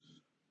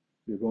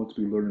We're going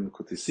to be learning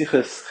the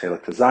Sicha,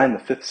 Chelek Zayin,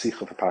 the fifth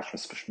Sicha for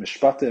Parshas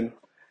Mishpatim,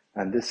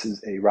 and this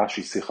is a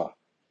Rashi Sicha.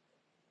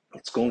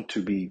 It's going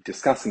to be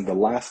discussing the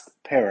last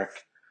parak,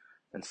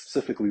 and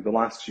specifically the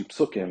last few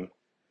psukim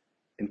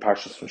in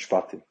Parshas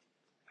Mishpatim.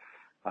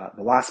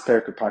 The last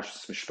parak of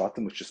Parshas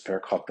Mishpatim, which is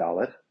parak Chav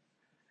Daled,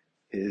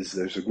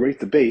 there's a great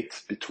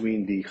debate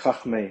between the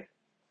Chachmei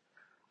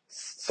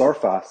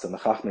Sarfas and the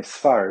Chachmei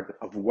Sfard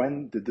of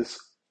when did this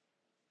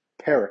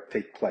parak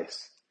take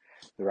place.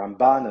 The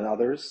Ramban and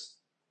others,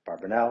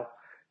 Barbanel,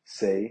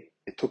 say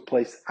it took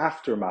place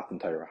after Matan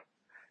Torah,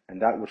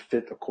 and that would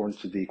fit according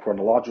to the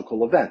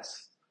chronological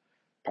events.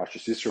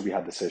 Parshas Yisro, we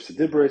had the Sefer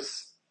Dibris,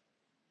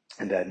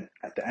 and then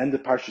at the end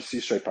of Parshas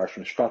Yisro, Parshas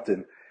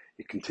Mishpatim,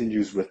 it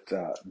continues with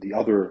the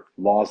other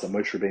laws that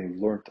Moshe Rabbeinu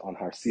learned on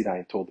Har Sinai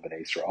and told the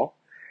Bnei Israel.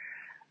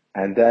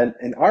 And then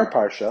in our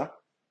Parsha,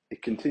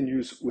 it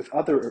continues with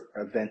other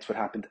events what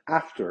happened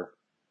after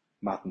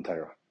Matan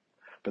Torah.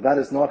 But that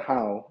is not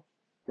how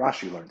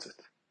Rashi learns it.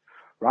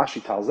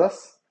 Rashi tells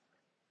us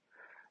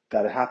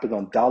that it happened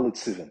on Dalet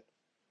Sivan,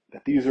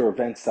 that these are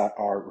events that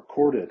are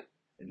recorded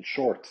in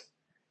short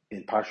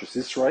in Parshas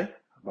Yisro,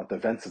 about the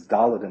events of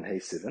Dalet and Hey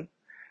Sivan,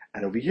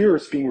 and over here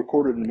it's being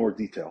recorded in more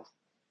detail.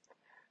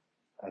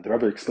 The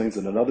Rebbe explains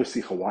in another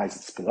Sicha why is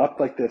it split up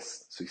like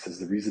this. So he says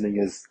the reasoning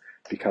is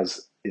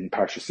because in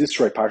Parshas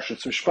Yisro,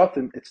 Parshas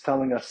Mishpatim, it's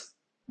telling us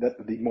that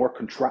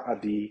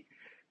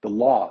the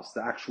laws,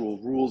 the actual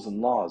rules and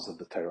laws of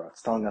the Torah.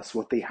 It's telling us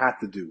what they had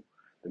to do,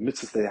 the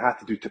mitzvahs they had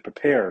to do to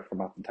prepare for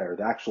Matan Torah,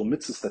 the actual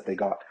mitzvahs that they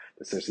got,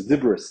 the Sefer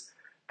Dibris,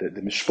 the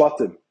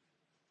Mishpatim.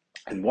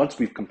 And once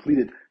we've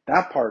completed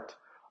that part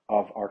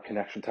of our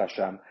connection to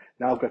Hashem,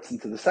 now it gets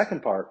into the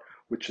second part,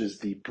 which is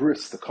the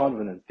bris, the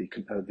covenant,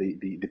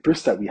 the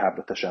bris that we have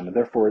with Hashem. And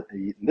therefore,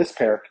 in this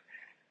parak,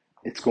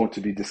 it's going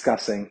to be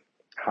discussing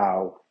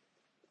how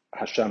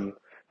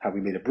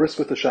we made a bris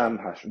with Hashem.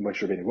 Moshe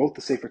Rabbeinu wrote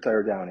the Sefer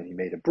Torah down, and he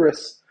made a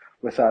bris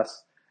with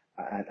us,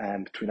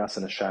 and between us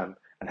and Hashem,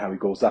 and how he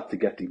goes up to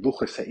get the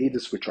luchos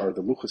ha'edus, which are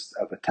the luchos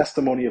of a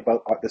testimony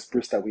about this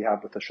bris that we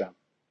have with Hashem.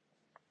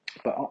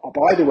 But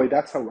by the way,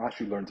 that's how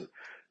Rashi learns it.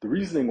 The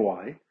reasoning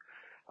why,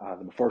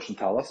 the Mefarshim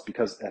tell us,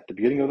 because at the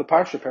beginning of the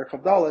Parsha, Parak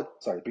Chav Daled,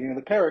 the beginning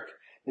of the Parak,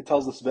 it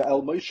tells us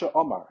Ve'el Moshe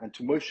Omar, and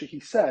to Moshe he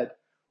said,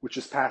 which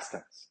is past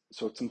tense.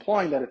 So it's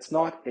implying that it's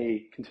not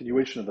a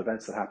continuation of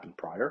events that happened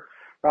prior,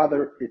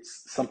 rather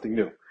it's something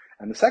new.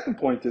 And the second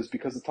point is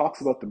because it talks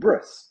about the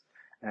bris,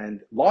 and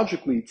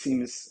logically it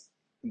seems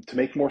to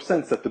make more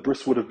sense that the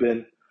bris would have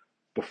been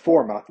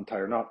before Matan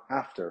Torah, not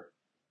after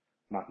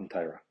Matan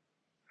Torah.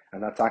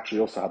 And that's actually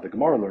also how the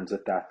Gemara learns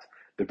it, that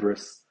the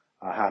bris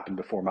happened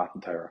before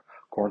Matan Torah.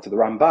 According to the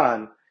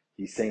Ramban,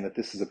 he's saying that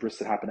this is a bris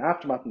that happened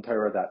after Matan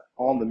Torah, that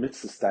all the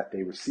mitzvahs that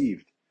they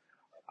received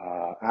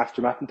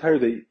after Matan Torah,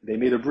 they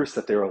made a bris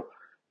that they were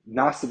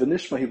Nasa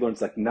v'nishma. He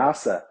learns like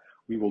Nasa,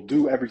 we will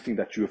do everything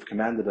that you have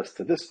commanded us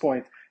to this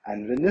point,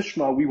 and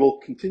v'nishma, we will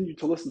continue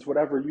to listen to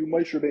whatever you,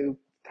 Moshe Rabbeinu,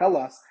 tell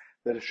us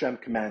that Hashem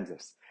commands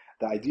us.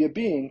 The idea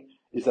being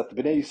is that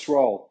the Bnei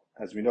Yisrael,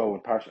 as we know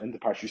in the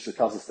Parshas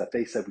tells us that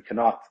they said we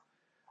cannot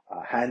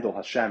handle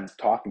Hashem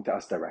talking to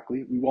us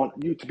directly. We want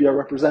you to be our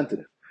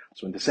representative.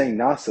 So when they're saying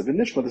Nasa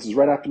v'nishma, this is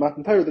right after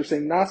Matan Torah, they're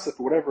saying Nasa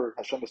for whatever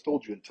Hashem has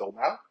told you until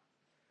now.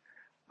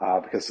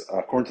 Because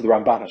according to the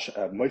Ramban,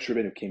 Moshe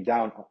Rabbeinu came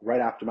down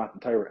right after Matan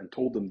Torah and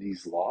told them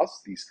these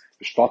laws, these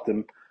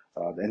Mishpatim,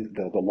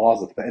 the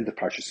laws at the end of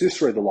Parshas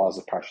Yisro, the laws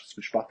of Parshas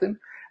Mishpatim.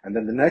 And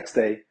then the next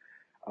day,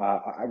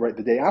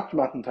 the day after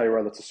Matan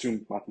Torah, let's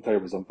assume Matan Torah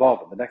was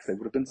involved, and the next day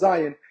would have been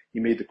Zion.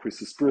 He made the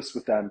Krisis Bris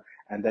with them,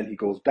 and then he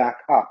goes back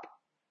up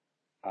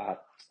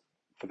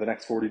for the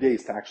next 40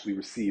 days to actually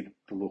receive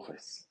the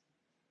luchos.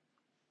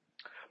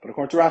 But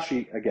according to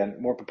Rashi, again,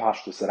 more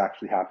Parshas that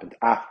actually happened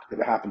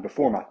after, it happened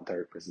before Matan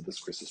Torah because of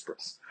this Krisis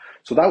Bris.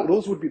 So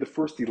those would be the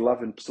first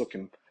 11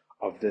 psukim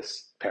of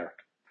this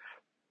parak.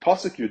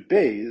 Pasuk Yud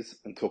Beis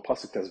until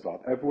Pasuk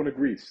Tezvav, everyone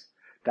agrees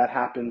that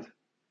happened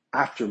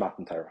after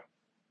Matan Torah.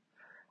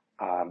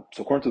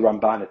 So according to the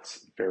Ramban,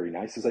 it's very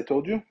nice, as I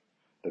told you.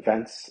 The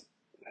events,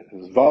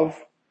 Vav,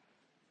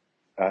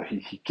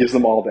 he gives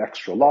them all the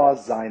extra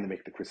laws, Zion, to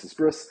make the Krisis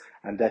Bris,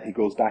 and then he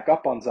goes back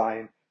up on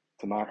Zion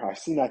to Har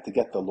Sinai to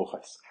get the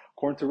luchos.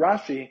 According to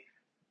Rashi,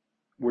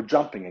 we're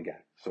jumping again.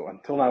 So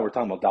until now we're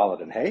talking about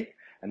Dalet and Hey,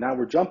 and now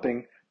we're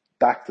jumping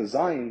back to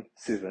Zion,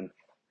 Sivan,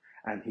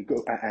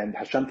 and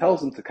Hashem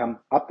tells him to come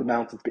up the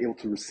mountain to be able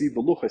to receive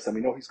the luchos, and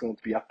we know he's going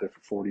to be up there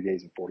for 40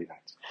 days and 40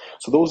 nights.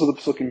 So those are the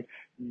psukim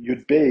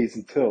Yud Beis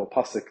until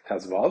Pasuk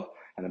Tezvav,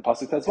 and in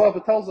Pasuk Tezvav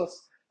it tells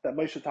us that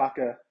Moshe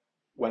Taka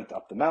went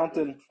up the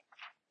mountain,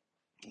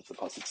 as the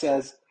Pasuk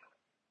says,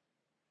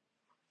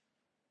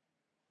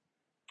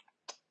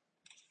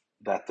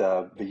 that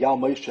V'yal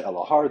Moshe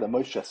el Ahar, that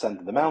Moshe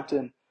ascended the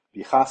mountain,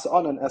 V'chas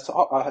anan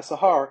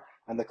esahar,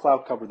 and the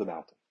cloud covered the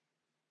mountain.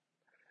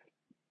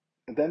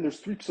 And then there's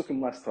 3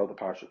 psukim left of the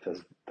parsha,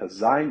 Tez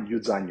Zayin,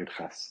 Yud Zayin, Yud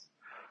Ches.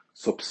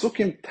 So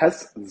psukim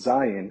Tez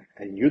Zayin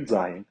and Yud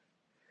Zayin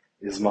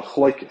is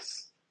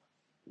machlokes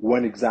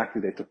when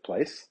exactly they took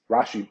place.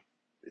 Rashi,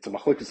 it's a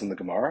machlokes in the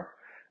Gemara,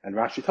 And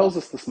Rashi tells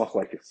us this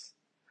machlekes.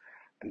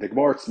 And the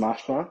Gemara, it's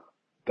mashma,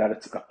 that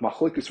it's a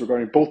machlekes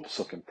regarding both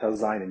Pesukim, Tel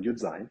Zayin and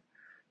Yud Zayin.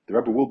 The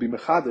Rebbe will be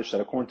mechadish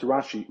that according to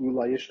Rashi,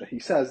 he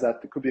says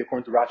that it could be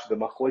according to Rashi, the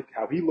machlekes,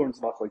 how he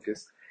learns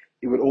machlekes,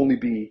 it would only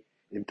be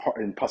in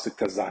Pasuk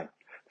Tel Zayin.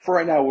 For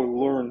right now, we'll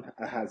learn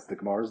as the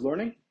Gemara is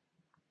learning,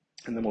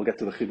 and then we'll get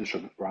to the Chiddush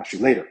of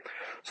Rashi later.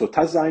 So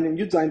Tel Zayin and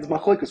Yud Zayin, the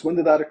machlekes, when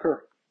did that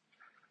occur?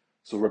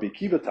 So Rabbi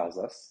Akiva tells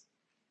us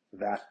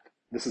that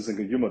this is in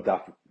Yuma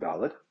Daf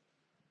Daled,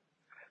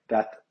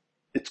 that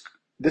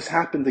this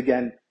happened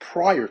again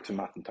prior to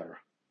Matan Torah.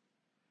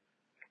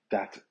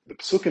 That the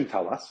Pesukim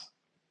tell us,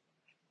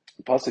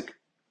 the Pasuk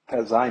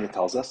Tel Zayin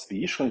tells us,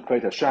 V'yishchon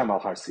kved Hashem al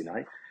Har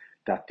Sinai,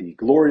 that the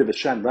glory of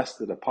Hashem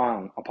rested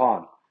upon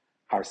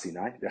Har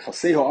Sinai,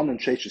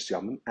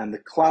 and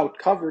the cloud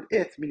covered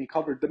it, meaning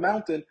covered the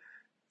mountain,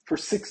 for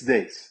 6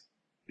 days.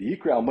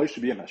 V'yikra al Moshe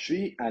b'yom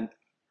hashvi, and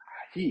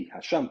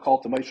Hashem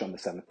called to Moshe on the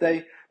 7th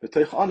day,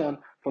 v'toich anan,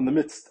 from the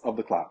midst of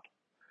the cloud.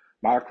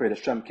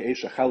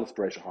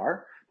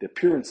 The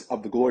appearance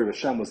of the glory of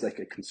Hashem was like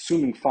a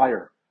consuming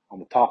fire on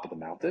the top of the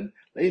mountain,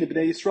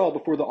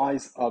 before the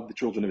eyes of the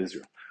children of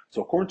Israel.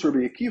 So according to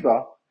Rabbi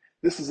Akiva,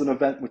 this is an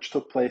event which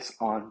took place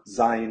on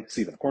Zion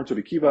Sivan. According to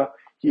Rabbi Akiva,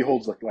 he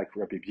holds like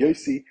Rabbi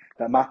Yossi,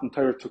 that Matan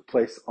Torah took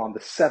place on the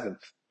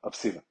 7th of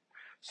Sivan.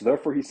 So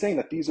therefore he's saying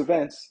that these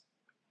events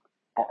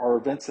are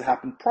events that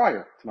happened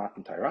prior to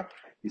Matan Torah.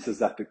 He says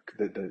that the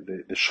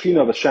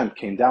Shekhinah of Hashem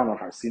came down on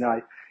Har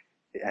Sinai,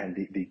 and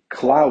the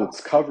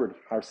clouds covered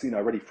Har Sinai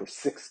already for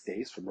 6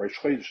 days, from Rosh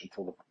Chodesh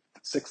until the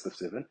 6th of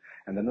Sivan.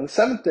 And then on the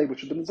 7th day, which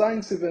had been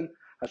Zion Sivan,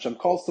 Hashem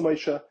calls to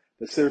Moshe,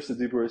 the Seres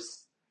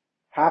Dibros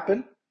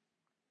happen.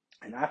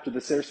 And after the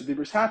Seres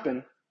Dibros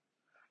happen,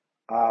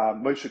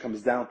 Moshe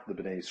comes down to the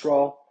Bnei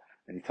Yisrael,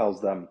 and he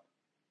tells them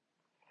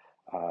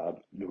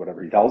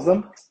whatever he tells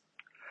them,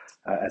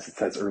 as it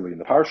says early in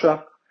the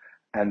Parsha.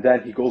 And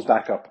then he goes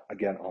back up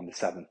again on the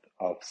 7th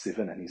of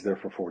Sivan, and he's there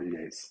for 40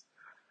 days.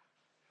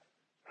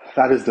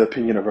 That is the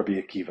opinion of Rabbi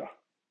Akiva.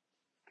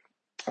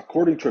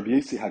 According to Rabbi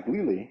Yossi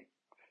Haglili,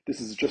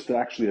 this is just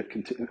actually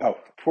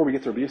before we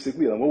get to Rabbi Yossi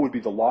Haglili, what would be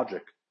the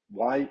logic?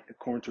 Why,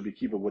 according to Rabbi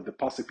Akiva, would the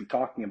pasuk be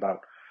talking about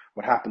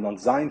what happened on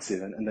Zion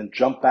Sivan and then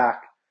jump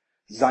back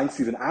Zion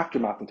Sivan after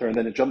Matan Torah, and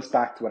then it jumps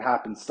back to what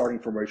happened starting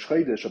from Rosh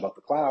Chodesh about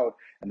the cloud,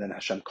 and then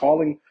Hashem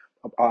calling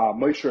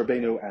Moshe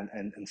Rabbeinu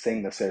and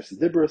saying the Seres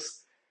Dibros?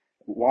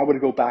 Why would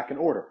it go back in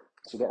order?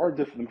 So there are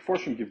different, the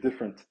Meforshim give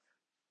different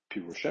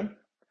pirushim.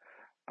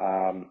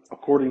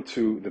 According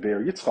to the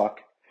Be'er Yitzchak,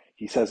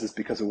 he says it's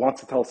because it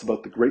wants to tell us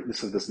about the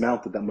greatness of this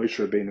mountain that Moshe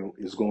Rabbeinu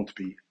is going to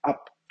be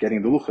up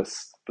getting the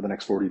luchas for the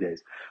next 40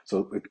 days.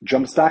 So it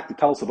jumps back to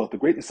tell us about the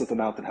greatness of the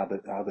mountain, how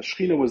the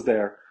Shekhinah was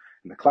there,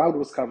 and the cloud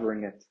was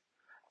covering it,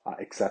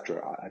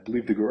 etc. I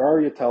believe the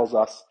Guraria tells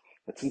us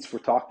that since we're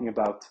talking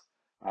about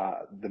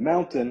the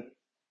mountain,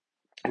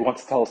 he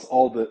wants to tell us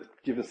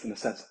give us in a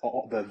sense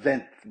all the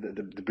event,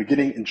 the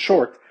beginning, in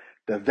short,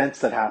 the events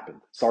that happened.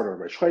 Started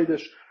Rosh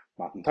Chodesh,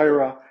 Matan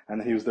Torah,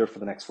 and then he was there for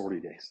the next 40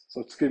 days. So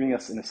it's giving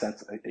us, in a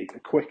sense, a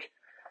quick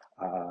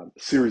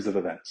series of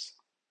events.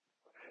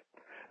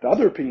 The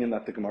other opinion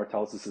that the Gemara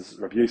tells us is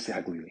Rabbi Yossi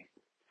Haglili.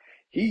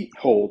 He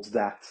holds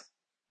that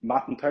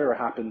Matan Torah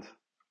happened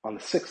on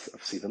the 6th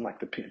of Sivan, like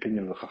the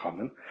opinion of the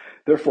Chachamim.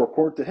 Therefore,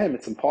 according to him,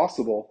 it's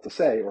impossible to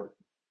say, or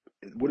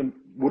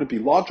would it be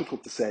logical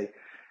to say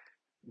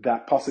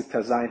that Pasuk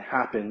Tel Zayin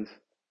happened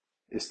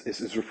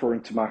is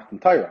referring to Matan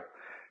Torah,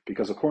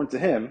 because according to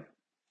him,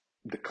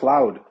 the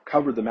cloud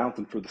covered the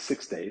mountain for the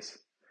 6 days,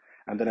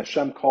 and then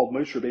Hashem called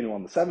Moshe Rabbeinu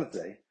on the 7th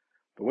day.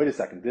 But wait a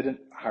second, didn't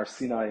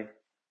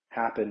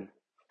Matan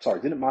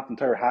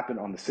Torah happen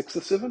on the 6th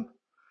of Sivan?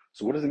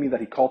 So what does it mean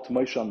that he called to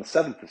Moshe on the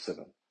 7th of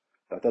Sivan?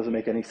 That doesn't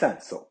make any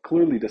sense. So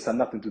clearly this had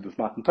nothing to do with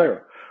Matan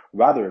Torah.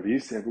 Rather, Rabbi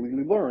Yossi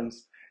Haglili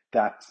learns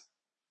that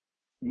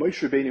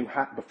Moshe Rabbeinu,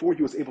 before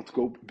he was able to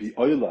go be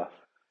Oila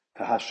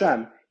to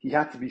Hashem, he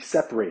had to be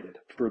separated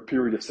for a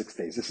period of 6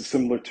 days. This is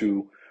similar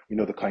to,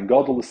 the Kohen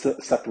Gadol is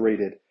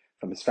separated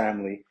from his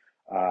family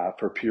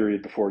for a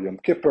period before Yom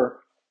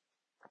Kippur,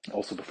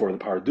 also before the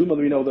Paraduma.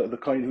 We know that the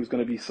Kohen who's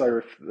going to be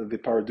Sarif, the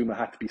Paraduma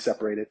had to be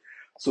separated.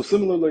 So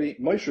similarly,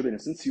 Moshe Rabbeinu,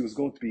 since he was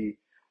going to be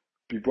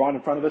brought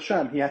in front of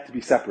Hashem, he had to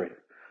be separated.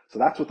 So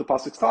that's what the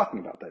pasuk's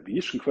talking about. That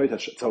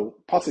so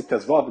pasuk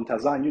Tezvav and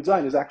Tazayin Yud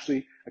Zayin is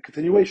actually a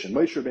continuation.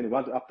 Moshe Rabbeinu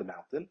went up the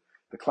mountain.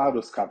 The cloud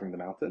was covering the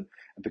mountain,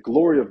 and the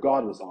glory of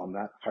God was on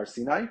that Har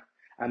Sinai.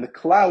 And the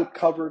cloud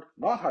covered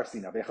not Har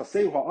Sinai,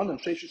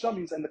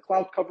 and the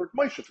cloud covered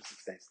Moshe for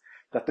 6 days.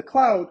 That the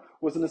cloud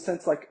was in a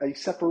sense like a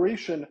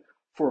separation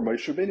for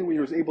Moshe Rabbeinu, where he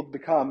was able to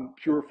become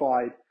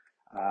purified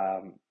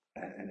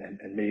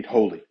and made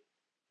holy.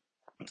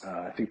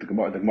 I think the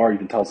Gemara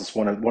even tells us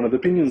one of the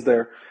opinions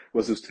there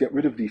was to get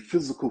rid of the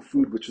physical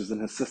food which is in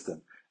his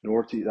system, in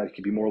order that he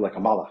could be more like a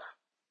malach.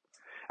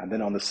 And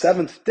then on the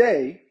 7th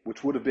day,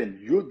 which would have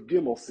been Yud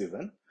Gimel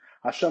Sivan,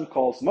 Hashem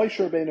calls Moshe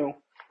Rabbeinu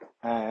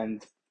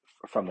and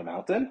from the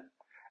mountain,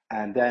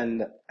 and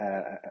then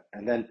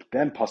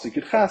Pasuk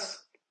Yud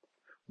Ches,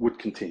 would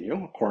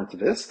continue, according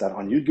to this, that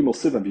on Yud Gimel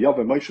Sivan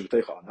v'yaveh Moshe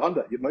v'teicha anan,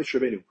 that Moshe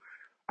Rabbeinu,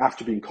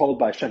 after being called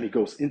by Hashem, he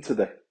goes into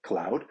the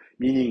cloud,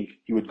 meaning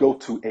he would go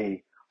to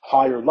a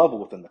higher level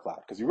within the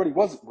cloud, because he already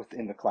was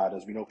within the cloud,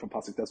 as we know from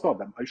Pasuk Tezvav,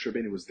 that Moshe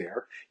Rabbeinu was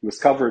there. He was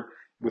covered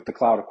with the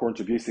cloud,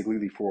 according to Yosef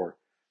Lili, for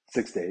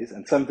 6 days,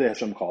 and 7th day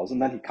Hashem calls,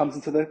 and then he comes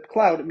into the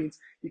cloud. It means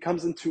he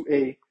comes into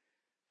a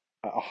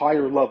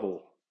higher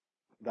level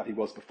that he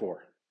was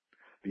before.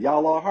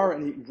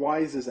 And he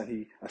rises and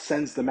he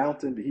ascends the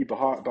mountain.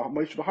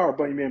 Moshe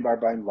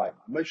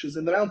is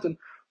in the mountain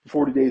for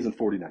 40 days and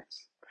 40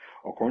 nights.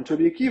 According to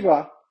Rabbi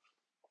Akiva,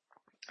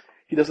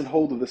 he doesn't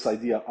hold of this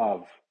idea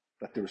of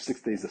that there were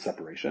 6 days of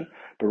separation,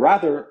 but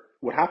rather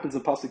what happens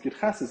in Pasuk Yud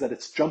Ches is that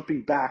it's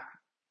jumping back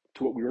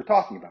to what we were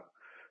talking about.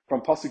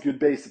 From Pasuk Yud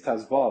Beis to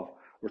Tezvav,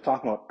 we're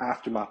talking about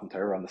after Matan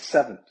Torah on the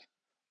 7th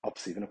of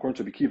Sivan. According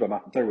to Rabbi Akiva,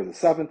 Matan Torah was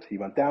the 7th. He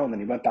went down, then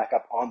he went back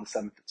up on the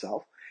 7th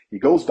itself. He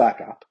goes back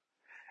up.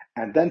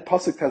 And then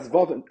Pasuk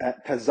Tezvav,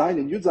 Tezayin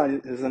and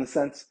Yudzayin is, in a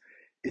sense,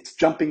 it's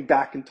jumping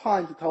back in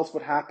time to tell us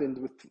what happened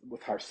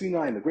with Har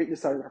Sinai and the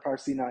greatness of Har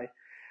Sinai.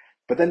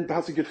 But then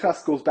Pasuk Yud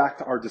Ches goes back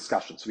to our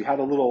discussion. So we had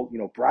a little,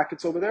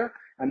 brackets over there,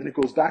 and then it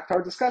goes back to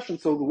our discussion.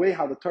 So the way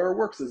how the Torah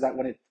works is that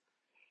when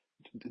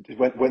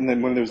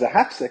there's a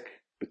hapsik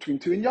between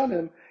two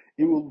inyanim,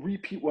 it will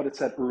repeat what it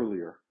said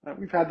earlier.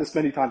 We've had this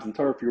many times in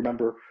Torah. If you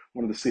remember,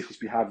 one of the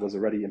sichos we had was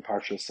already in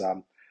Parshas.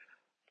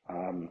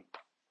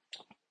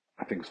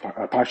 I think it was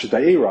Parshas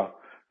Da'era,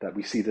 that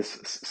we see this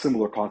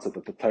similar concept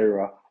that the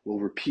Torah will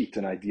repeat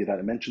an idea that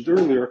I mentioned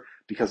earlier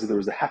because there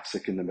was a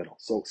hapsik in the middle.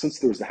 So since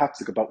there was a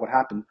hapsik about what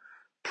happened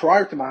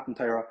prior to Matan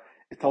Torah,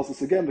 it tells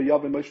us again, that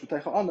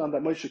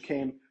Moshe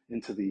came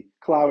into the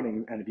cloud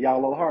and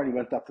V'yal al har, and he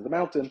went up to the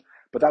mountain,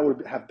 but that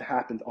would have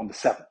happened on the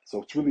 7th.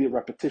 So it's really a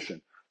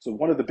repetition. So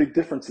one of the big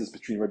differences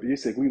between Rabbi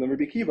Yosef Lili and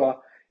Rabbi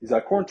Akiva is that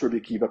according to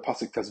Rabbi Akiva,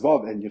 Pasuk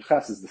Tezvav and Yud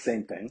Ches is the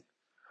same thing.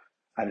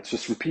 And it's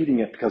just repeating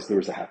it because there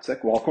was a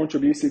hapsek. While according to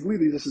Rabbi Yosef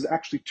Lili, this is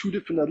actually two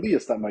different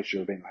aliyahs that Moshe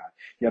Rabbeinu had.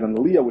 He had an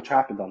aliyah which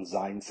happened on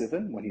Zayin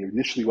Sivan, when he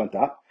initially went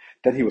up.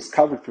 Then he was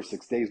covered for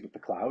 6 days with the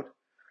cloud.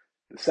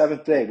 The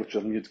 7th day, which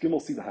on Yud Gimel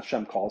Sivan,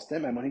 Hashem calls to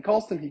him. And when he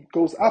calls to him, he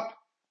goes up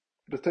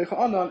the Teicha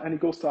Anan, and he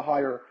goes to a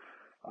higher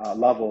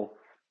level,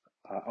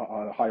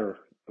 on a higher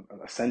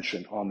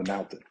ascension on the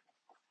mountain.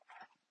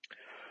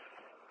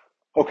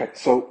 Okay,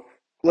 so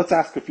let's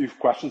ask a few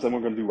questions, and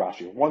we're going to do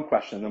Rashi. One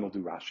question, and then we'll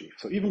do Rashi.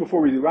 So even before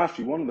we do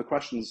Rashi, one of the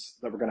questions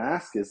that we're going to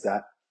ask is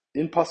that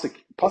in Pasuk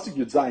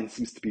Yud Zayin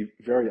seems to be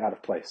very out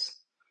of place,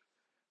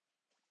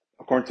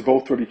 according to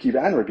both Rabbi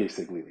Akiva and Rabbi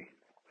Yosef Lili.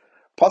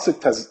 Pasuk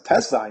Tez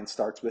Zayin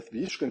starts with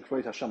V'yishkan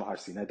Kvod Hashem Har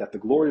Sinai, that the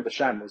glory of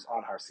Hashem was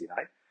on Har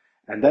Sinai,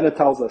 and then it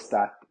tells us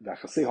that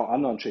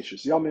Anan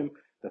Sheshes Yomim,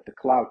 that the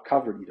cloud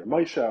covered either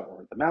Moshe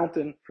or the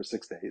mountain for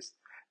 6 days.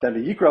 Then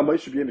V'yikra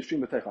Moshe B'yem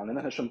Mishrim B'teicha, and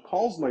then Hashem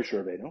calls Moshe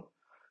Rabbeinu.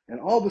 And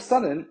all of a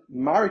sudden,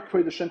 that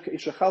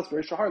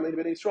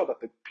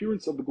the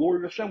appearance of the glory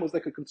of Hashem was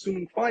like a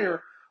consuming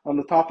fire on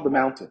the top of the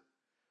mountain.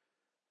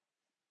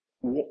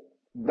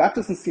 That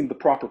doesn't seem the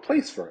proper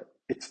place for it.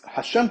 It's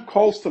Hashem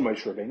calls to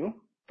Moshe Rabbeinu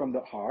from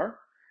the Har,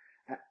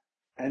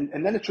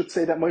 and then it should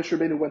say that Moshe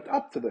Rabbeinu went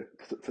up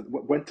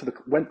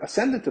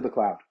ascended to the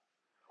cloud.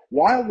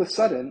 Why all of a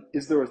sudden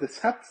is there this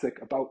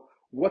heptic about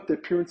what the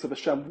appearance of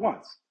Hashem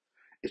was?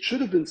 It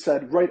should have been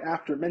said right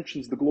after it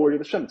mentions the glory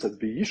of Hashem. It says,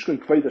 V'yishkan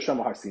Kvod Hashem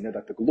Har Sinai,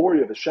 that the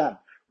glory of Hashem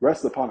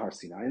rests upon Har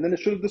Sinai. And then it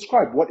should have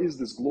described what is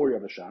this glory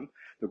of Hashem.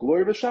 The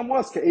glory of Hashem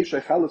was Ke'esh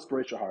Echelis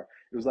B'rei Shahar.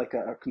 It was like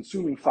a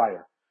consuming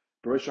fire.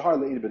 B'rei Shahar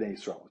Le'in B'nei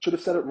Yisrael. It should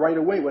have said it right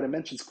away when it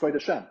mentions Kvod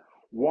Hashem.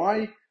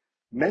 Why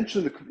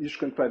mention the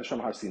V'yishkan Kvod Hashem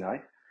Har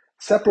Sinai,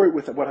 separate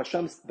with what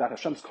Hashem's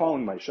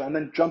calling Moshe, and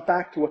then jump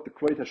back to what the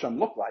Kvod Hashem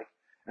looked like?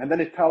 And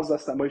then it tells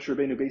us that Moshe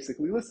Rabbeinu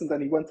basically listened,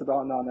 and he went to the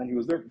Anan, and he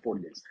was there for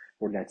 40 days,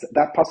 40 nights.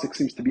 That pasuk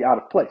seems to be out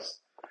of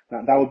place.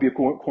 Now, that would be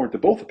according to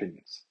both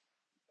opinions.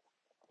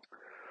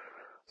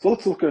 So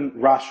let's look in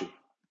Rashi.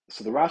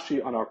 So the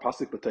Rashi on our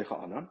pasuk B'teicha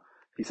Anan,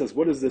 he says,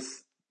 what is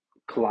this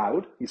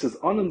cloud? He says,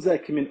 Anan zeh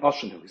kimin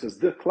ashenu. He says,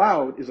 the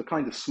cloud is a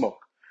kind of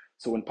smoke.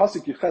 So when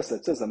pasuk Yuches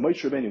it says that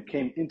Moshe Rabbeinu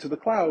came into the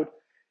cloud,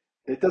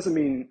 it doesn't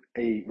mean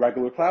a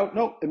regular cloud.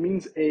 No, it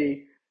means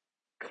a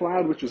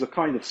cloud which is a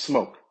kind of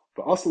smoke.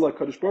 And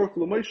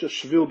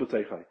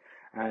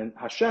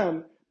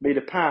Hashem made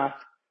a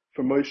path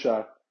for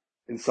Moshe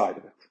inside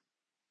of it.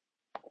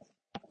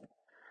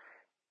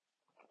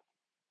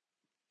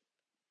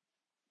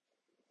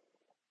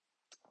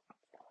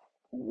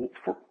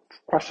 For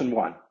question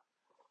one,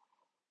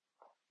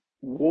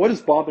 what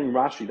is bothering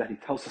Rashi that he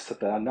tells us that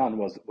the Anan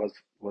was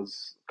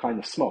kind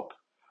of smoke?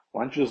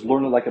 Why don't you just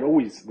learn it like we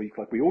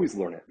always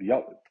learn it?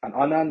 An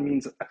Anan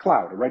means a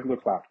cloud, a regular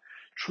cloud.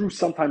 True,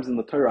 sometimes in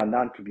the Torah,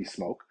 Anan could be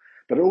smoke,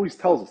 but it always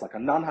tells us, like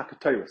Anan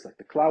HaKatairos, like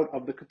the cloud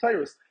of the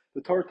Katairos,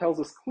 the Torah tells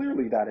us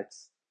clearly that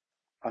it's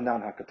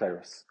Anan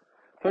HaKatairos.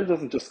 The Torah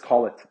doesn't just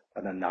call it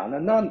an Anan.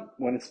 Anan,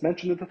 when it's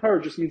mentioned in the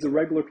Torah, just means a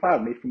regular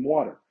cloud made from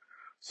water.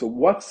 So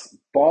what's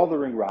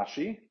bothering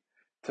Rashi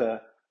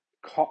to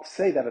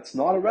say that it's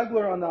not a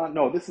regular Anan?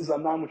 No, this is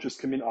Anan which is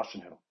Kamin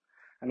Ashenu.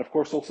 And of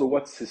course, also,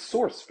 what's his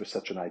source for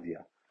such an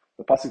idea?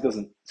 The pasuk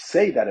doesn't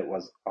say that it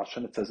was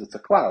Ashan, it says it's a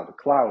cloud. A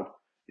cloud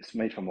is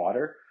made from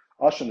water.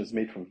 Ashan is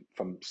made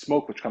from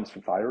smoke, which comes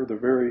from fire.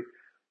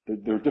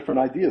 They're different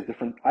ideas,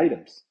 different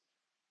items.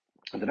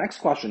 And the next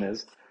question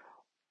is,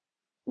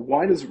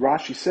 why does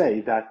Rashi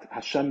say that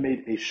Hashem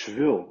made a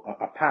shvil,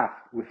 a path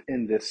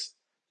within this,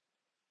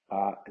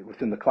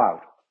 within the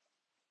cloud?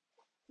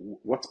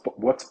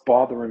 What's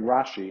bothering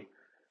Rashi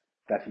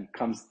that he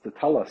comes to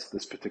tell us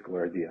this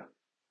particular idea?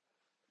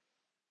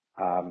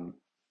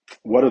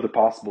 What are the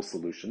possible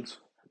solutions?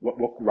 What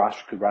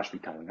could Rashi be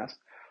telling us?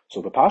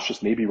 So the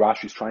Parshas, maybe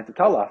Rashi's trying to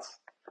tell us.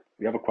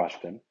 We have a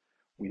question.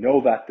 We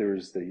know that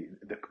there's the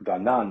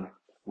Anan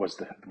was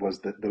the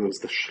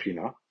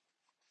Shechina.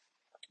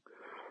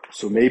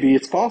 So maybe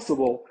it's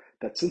possible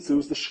that since it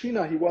was the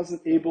Shechina, he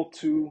wasn't able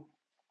to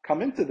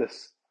come into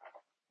this.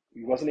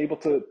 He wasn't able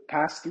to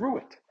pass through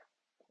it.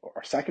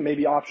 Our second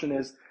maybe option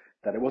is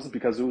that it wasn't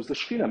because it was the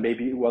Shechina.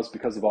 Maybe it was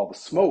because of all the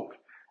smoke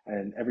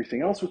and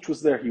everything else which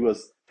was there. He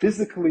was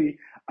physically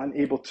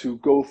unable to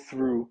go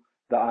through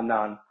the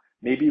Anan.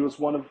 Maybe it was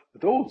one of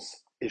those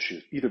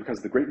issues, either because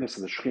of the greatness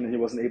of the Shechina he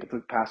wasn't able to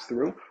pass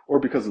through, or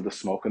because of the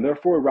smoke. And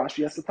therefore,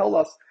 Rashi has to tell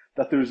us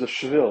that there's a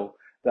shvil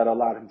that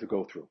allowed him to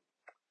go through.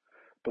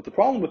 But the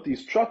problem with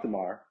these pshatim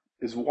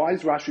is, why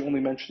is Rashi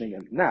only mentioning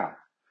it now?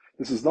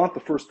 This is not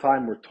the first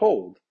time we're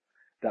told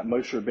that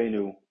Moshe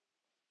Rabbeinu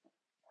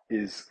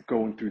is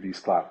going through these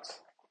clouds.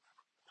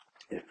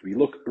 If we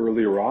look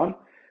earlier on,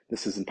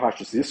 this is in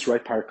Parshas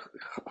Yisrael,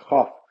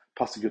 Parshas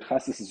Pasuk Yud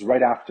Ches. This is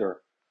right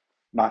after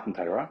Matan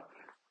Torah.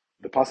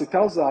 The pasuk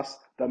tells us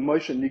that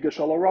Moshe nigash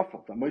al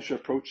arafel, that Moshe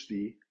approached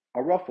the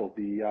arafel,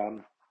 the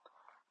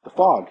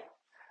fog,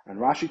 and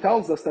Rashi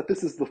tells us that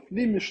this is the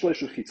fnim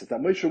mishlesh mechitzot,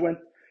 that Moshe went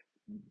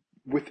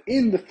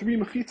within the three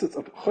mechitzot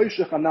of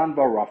choshech, anan,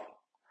 v'arafel.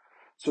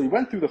 So he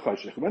went through the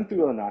choshech, he went through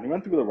the anan, he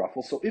went through the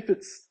arafel. So if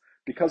it's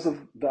because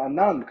of the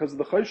anan, because of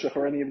the choshech,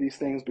 or any of these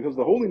things, because of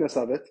the holiness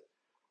of it,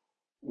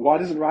 why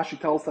doesn't Rashi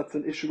tell us that's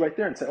an issue right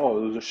there and say, oh,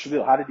 it was a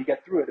shvil? How did he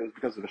get through it? It was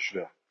because of the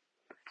shvil.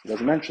 He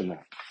doesn't mention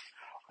that.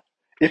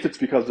 If it's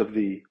because of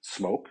the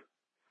smoke,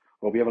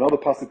 well, we have another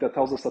pasuk that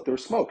tells us that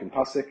there's smoke. In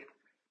pasuk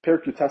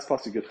Perek Yutes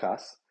pasuk Yud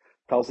Ches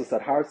tells us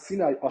that Har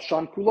Sinai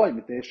Ashan Kuloi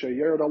Mitnei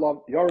Yared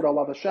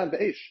Alav Hashem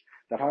Be'esh,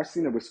 that Har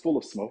Sinai was full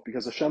of smoke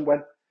because Hashem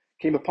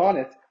came upon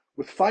it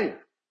with fire.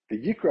 The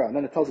Yikra, and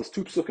then it tells us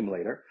two psukim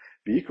later.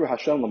 The Yikra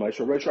Hashem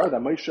LaMoshe Rosh Har,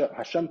 that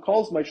Hashem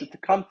calls Moshe to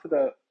come to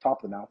the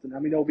top of the mountain.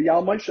 And we know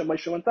V'yal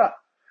Moshe went up,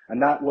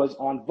 and that was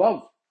on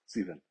Vav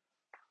Sivan.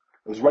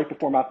 It was right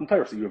before Matan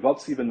Torah. So you have Vav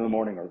Sivan in the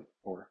morning,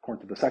 or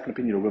according to the second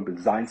opinion, it would have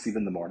been Zayin Sivan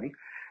in the morning,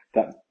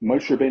 that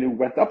Moshe Rabbeinu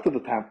went up to the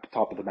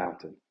top of the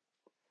mountain.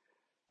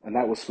 And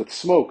that was with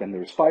smoke, and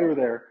there was fire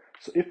there.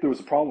 So if there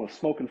was a problem with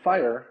smoke and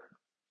fire,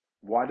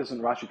 why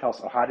doesn't Rashi tell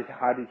us,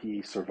 how did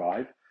he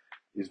survive?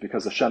 Is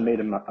because Hashem made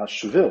him a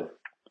shvil.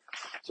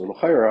 So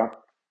l'chayra,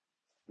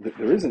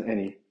 there isn't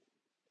any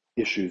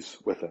issues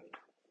with it.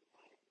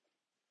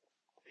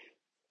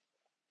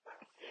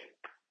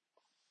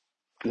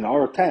 In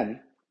R10,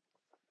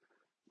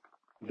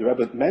 the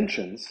Rebbe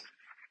mentions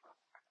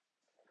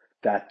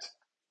that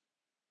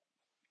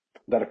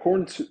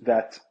according to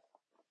that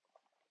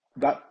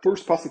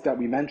first pasuk that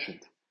we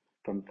mentioned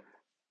from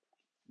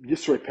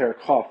Yisroi Perek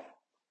Chaf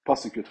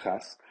pasuk Yud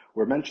Ches,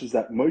 where it mentions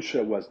that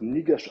Moshe was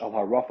nigash al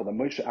harafel, that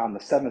Moshe on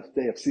the seventh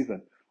day of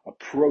Sivan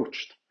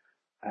approached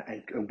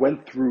and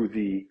went through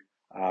the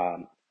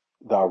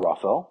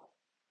harafel.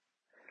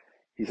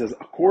 He says,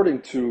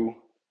 according to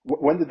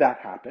when did that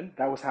happen?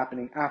 That was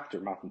happening after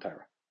Matan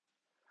Torah.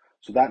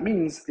 So that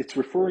means it's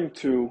referring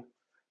to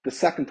the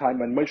second time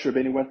when Moshe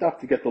Rabbeinu went up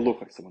to get the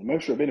luchos. So when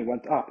Moshe Rabbeinu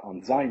went up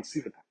on Zayin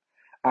Sivan,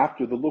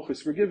 after the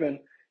luchos were given,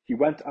 he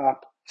went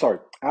up. Sorry,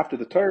 after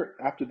the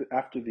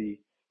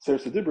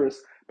Seres Dibros,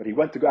 but he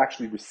went to go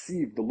actually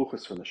receive the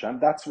luchos from Hashem.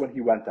 That's when he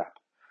went up.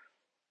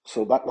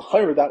 So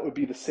that would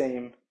be the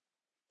same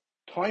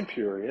time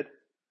period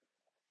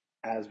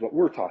as what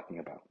we're talking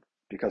about,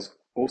 because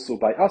also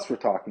by us we're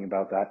talking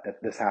about that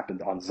this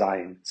happened on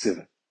Zayin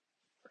Sivan.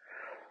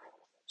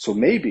 So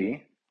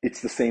maybe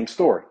it's the same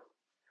story.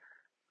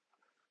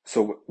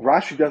 So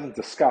Rashi doesn't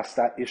discuss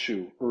that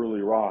issue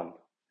earlier on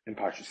in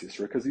Parshas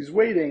Yisrael because he's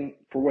waiting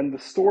for when the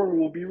story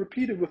will be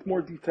repeated with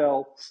more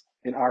details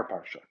in our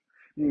Parsha.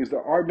 Meaning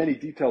there are many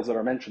details that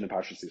are mentioned in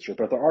Parshas Yisrael,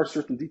 but there are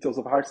certain details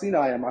of Har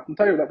Sinai and Matan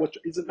Torah that which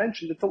isn't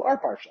mentioned until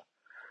our Parsha.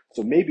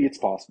 So maybe it's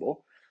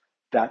possible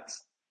that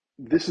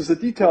this is a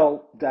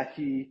detail that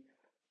he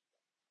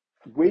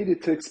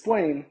waited to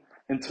explain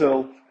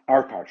until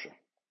our Parsha.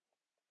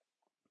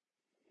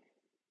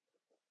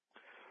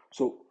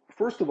 So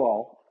first of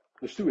all,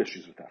 there's two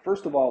issues with that.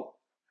 First of all,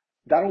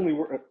 that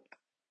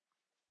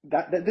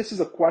this is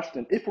a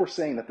question. If we're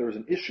saying that there is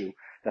an issue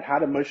that how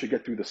did Moshe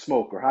get through the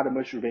smoke, or how did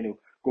Moshe Rabbeinu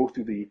go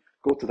to the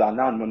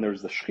Anan when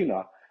there's the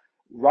Shechina,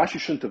 Rashi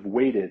shouldn't have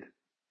waited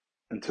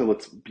until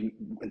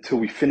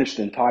we finish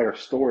the entire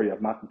story of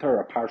Matan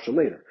Torah Parsha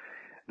later.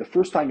 The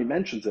first time he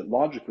mentions it,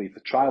 logically, if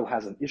the child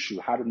has an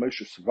issue, how did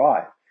Moshe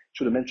survive?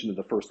 should have mentioned it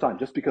the first time.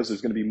 Just because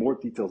there's going to be more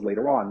details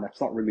later on,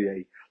 that's not really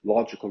a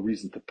logical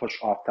reason to push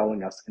off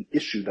telling us an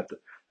issue that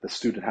the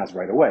student has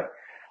right away.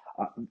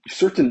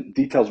 Certain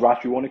details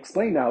Rashi won't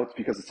explain now, it's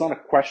because it's not a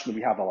question that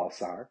we have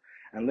al-asar.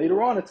 And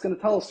later on, it's going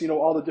to tell us,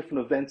 all the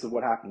different events of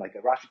what happened. Like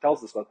Rashi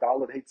tells us about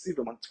Da'alad Heit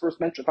Siva. When it's first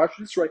mentioned,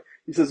 Parshas Yisrael,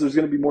 he says there's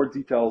going to be more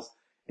details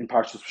in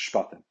Parshas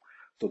Mishpatim.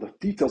 So the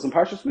details in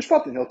Parshas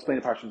Mishpatim, he'll explain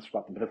in Parshas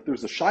Mishpatim. But if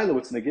there's a Shiloh,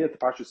 it's negate to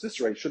Parshas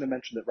Yisrael, he should have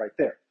mentioned it right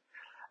there.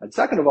 And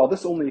second of all,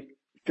 this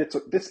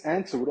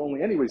answer would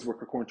only anyways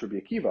work according to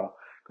Rabbi Akiva,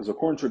 because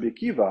according to Rabbi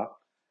Akiva,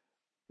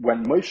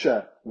 when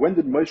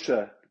did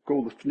Moshe go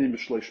l'fnim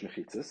shlosh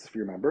mechitzas, if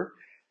you remember?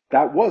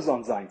 That was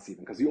on Zayin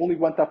Sivan, because he only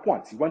went up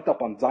once. He went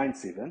up on Zayin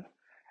Sivan,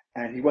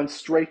 and he went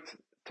straight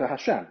to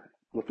Hashem,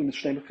 l'fnim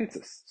shnei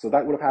mechitzas. So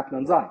that would have happened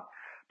on Zayin.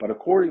 But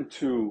according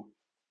to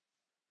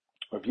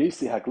Rav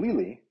Yossi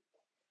Haglili,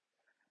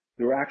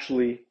 there were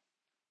actually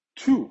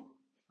two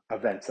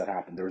events that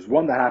happened. There was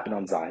one that happened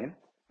on Zayin,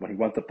 when he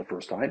went up the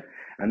first time,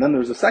 and then there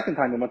was a second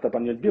time he went up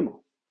on Yud Gimel.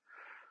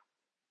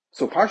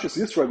 So Parshas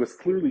Yisrael was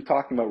clearly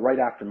talking about right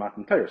after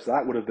Matan Torah, so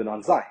that would have been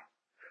on Zayin.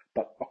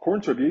 But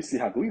according to Rabbi Yossi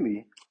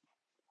Haglili,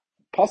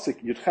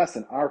 Pasuk Yud Ches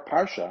in our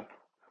Parsha,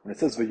 when it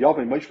says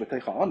V'yavei Moshe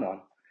v'teicha anan,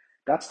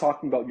 that's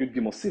talking about Yud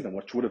Gimel Sivan,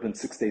 which would have been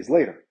 6 days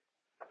later.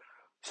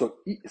 So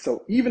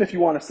even if you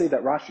want to say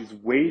that Rashi's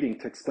waiting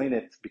to explain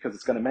it because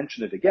it's going to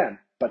mention it again,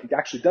 but he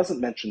actually doesn't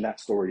mention that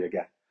story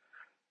again.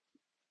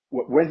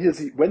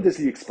 When does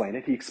he explain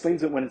it? He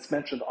explains it when it's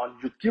mentioned on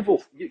Yud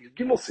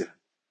Gimel Sivan.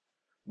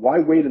 Why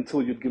wait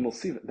until Yud Gimel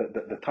Sivan,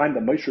 the time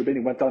that Moshe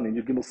Rabbeinu went on in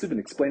Yud Gimel Sivan?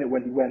 Explain it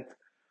when he went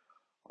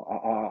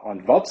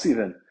on Vav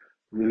Sivan,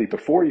 really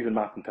before even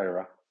Matan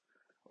Torah,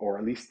 or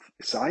at least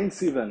Zayin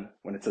Sivan,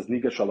 when it says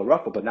Nigash al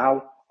Rafa. But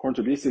now,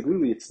 according to Rabbi Yossi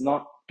Haglili, it's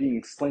not being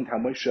explained how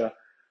Moshe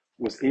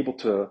was able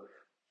to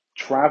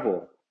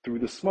travel through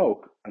the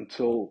smoke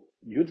until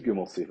Yud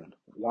Gimel Sivan.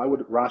 Why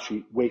would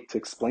Rashi wait to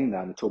explain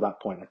that until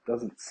that point? It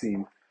doesn't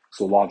seem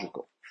so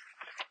logical.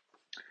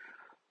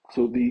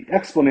 So the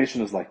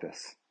explanation is like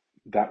this,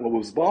 that what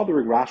was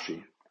bothering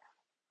Rashi,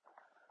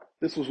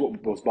 this was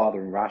what was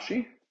bothering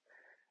Rashi,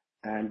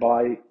 and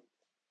by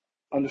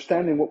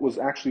understanding what was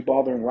actually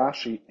bothering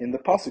Rashi in the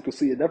pasuk, you'll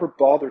see it never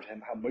bothered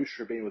him how Moshe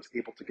Rabbeinu was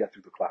able to get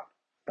through the cloud.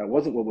 That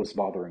wasn't what was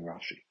bothering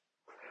Rashi.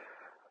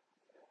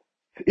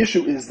 The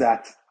issue is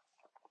that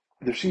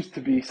there seems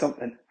to be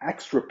an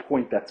extra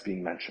point that's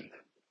being mentioned.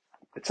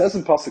 It says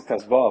in Pasuk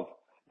Tezvav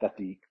that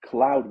the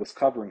cloud was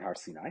covering Har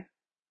Sinai.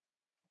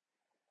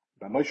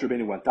 But Moshe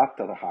Rabbeinu went up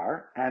to the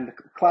Har, and the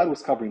cloud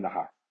was covering the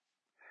Har.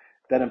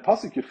 Then in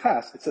Pasuk Yud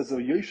Ches, it says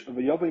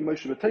V'yavei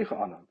Moshe v'teicha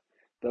anan,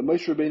 that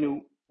Moshe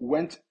Rabbeinu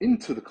went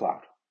into the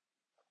cloud.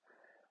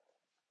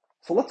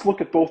 So let's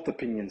look at both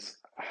opinions,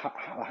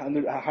 how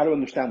to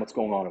understand what's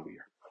going on over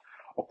here.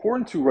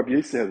 According to Rabbi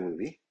Yossi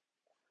Haglili,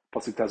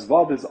 Pasuk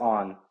Tezvav is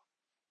on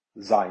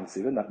Zayin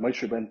Sivan, that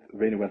Moshe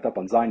Rabbeinu went up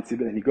on Zayin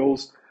Sivan, and he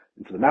goes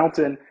into the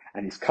mountain,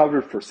 and he's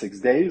covered for 6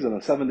 days, and on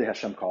the 7th day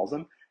Hashem calls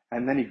him,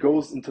 and then he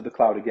goes into the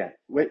cloud again.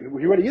 Wait,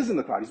 he already is in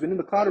the cloud. He's been in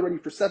the cloud already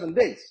for 7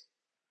 days.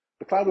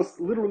 The cloud was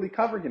literally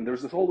covering him.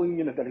 There's this whole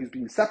Iyun that he's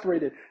being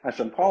separated,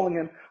 Hashem calling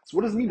him. So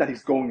what does it mean that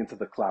he's going into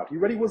the cloud? He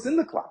already was in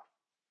the cloud.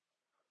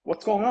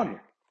 What's going on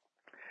here?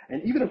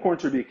 And even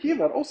according to Rabbi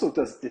Akiva, it also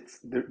does.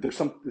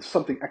 There's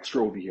something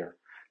extra over here.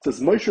 It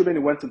says Moshe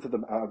Rabbeinu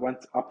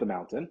went up the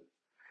mountain.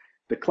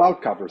 The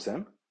cloud covers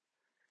him.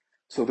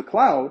 So the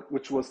cloud,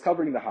 which was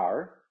covering the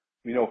Har,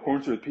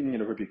 according to the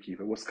opinion of Rabbi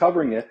Akiva, was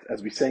covering it,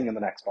 as we're saying in the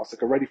next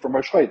pasuk, already from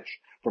Rosh Chodesh.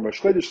 From Rosh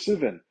Chodesh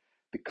Sivan,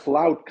 the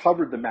cloud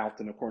covered the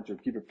mountain, according to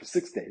Rabbi Akiva, for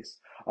 6 days.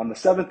 On the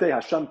 7th day,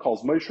 Hashem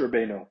calls Moshe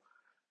Rabbeinu,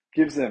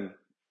 gives him,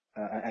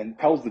 and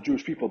tells the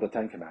Jewish people the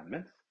 10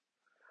 Commandments.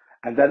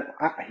 And then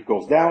he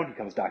goes down, he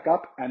comes back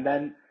up, and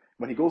then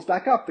when he goes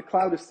back up, the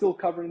cloud is still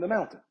covering the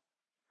mountain.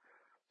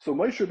 So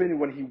Moshe Rabbeinu,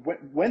 when he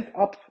went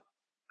up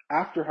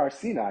after Har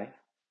Sinai,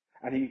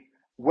 and he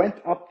went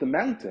up the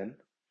mountain,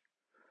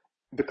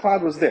 the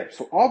cloud was there.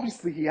 So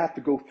obviously he had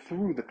to go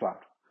through the cloud.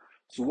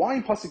 So why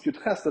in Pasuk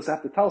Yud Ches does it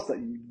have to tell us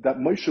that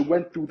Moshe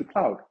went through the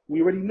cloud?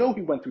 We already know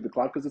he went through the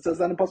cloud because it says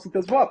that in Pasuk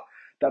Tezvav,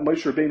 that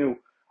Moshe Rabbeinu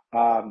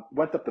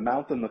went up the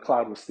mountain and the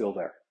cloud was still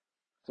there.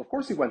 So of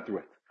course he went through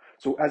it.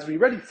 So as we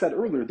already said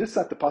earlier, this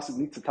set the Pasuk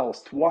needs to tell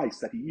us twice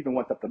that he even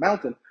went up the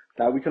mountain,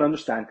 that we can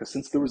understand, because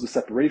since there was a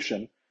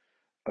separation,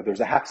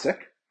 there's a hapsik.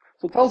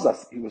 So it tells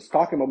us he was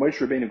talking about Moshe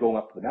Rabbeinu going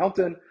up to the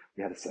mountain.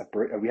 We had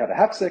a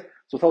hapsik.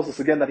 So it tells us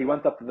again that he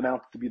went up to the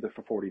mountain to be there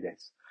for 40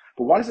 days.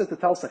 But why does it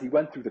tell us that he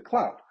went through the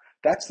cloud?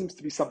 That seems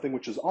to be something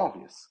which is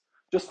obvious.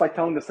 Just by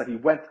telling us that he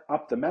went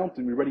up the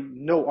mountain, we already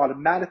know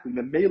automatically,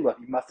 Memela,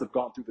 he must have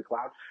gone through the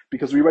cloud,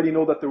 because we already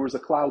know that there was a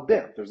cloud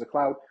there. There's a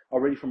cloud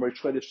already from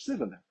Rosh Chodesh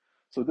Sivan there.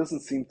 So it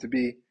doesn't seem to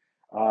be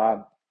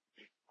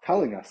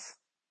telling us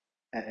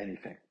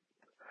anything.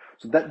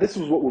 So this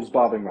was what was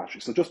bothering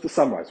Rashi. So just to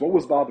summarize, what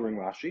was bothering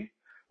Rashi?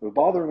 What was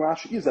bothering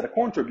Rashi is that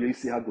according to Rabbi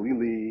Yossi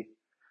Haglili,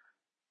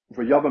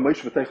 he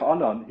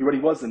already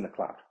was in the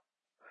cloud.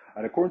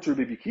 And according to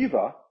Rabbi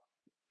Akiva,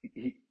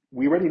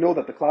 we already know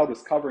that the cloud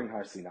was covering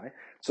Har Sinai.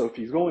 So if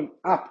he's going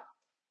up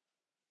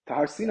to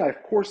Har Sinai,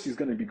 of course he's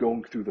going to be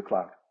going through the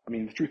cloud. I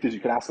mean, the truth is, you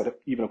can ask that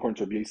even according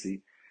to Rabbi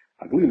Yossi,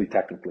 Haglili,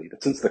 technically,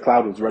 that since the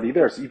cloud was already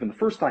there, so even the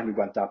first time he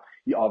went up,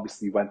 he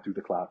obviously went through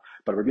the cloud.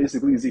 But Rabbi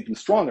Yossi is even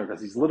stronger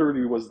because he's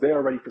literally was there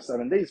already for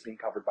 7 days being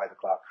covered by the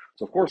cloud.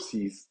 So of course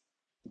he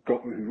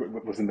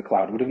was in the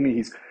cloud.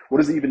 What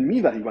does it even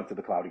mean that he went to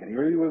the cloud again? He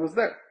already was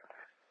there.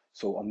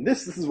 So on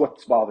this is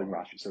what's bothering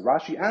Rashi. So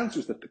Rashi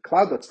answers that the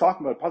cloud that's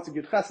talking about Pasuk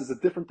Yud Ches is a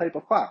different type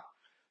of cloud.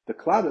 The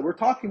cloud that we're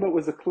talking about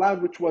was a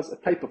cloud which was a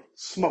type of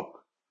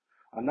smoke.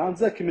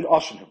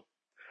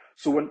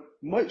 So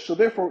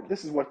therefore,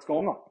 this is what's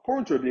going on.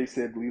 According to Rabbi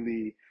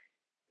Yossi,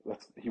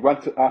 he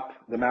went up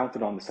the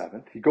mountain on the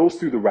 7th. He goes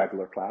through the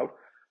regular cloud.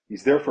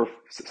 He's there for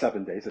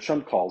 7 days.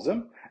 Hashem calls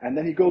him, and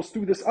then he goes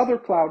through this other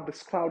cloud,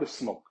 this cloud of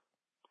smoke.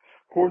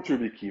 According to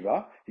Rabbi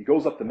Kiva, he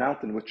goes up the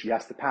mountain, which he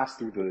has to pass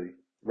through the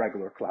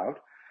regular cloud,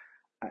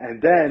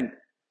 and then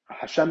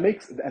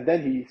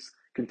he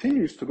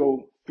continues to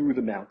go through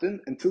the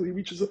mountain until he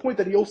reaches a point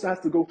that he also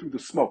has to go through the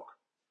smoke,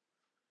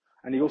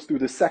 and he goes through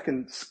the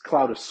second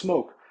cloud of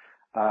smoke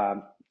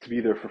to be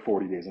there for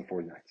 40 days and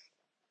 40 nights.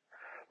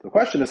 The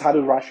question is, how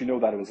did Rashi know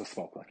that it was a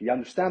smoke? Like, you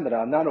understand that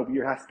Anan over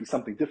here has to be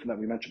something different that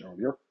we mentioned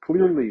earlier.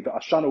 Clearly, the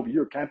Ashan over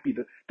here can't be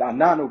the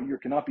Anan over here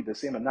cannot be the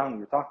same Anan we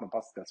were talking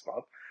about Pasuk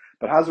Tesvav.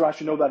 But how does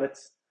Rashi know that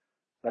it's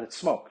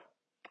smoke?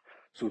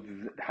 So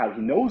how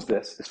he knows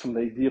this is from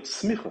the idea of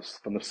smichus,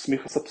 from the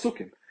smichus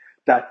apsukim.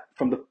 That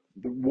from the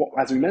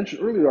as we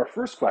mentioned earlier, our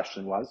first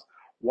question was,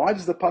 why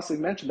does the pasuk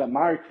mention that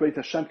Mari Kveit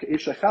Hashem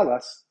Ke'esha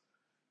Chalas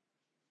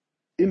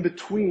in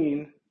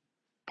between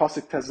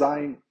pasuk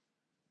Tezayin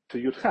to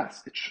Yud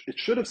Ches? It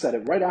should have said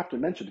it right after it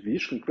mentioned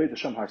V'yishkin Kveit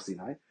Hashem Har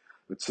Sinai.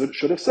 It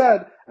should have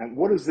said, and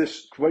what does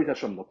this Kveit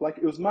Hashem look like?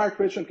 It was Mari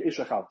Kveit Hashem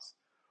Ke'esha Chalas.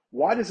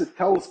 Why does it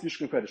tell us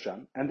V'yishkin Kveit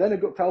Hashem? And then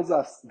it tells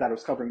us that it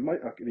was covering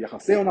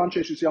Yachaseo Non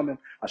Sheshis Yomim.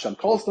 Hashem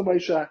calls to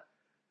Moshe.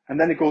 And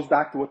then it goes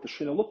back to what the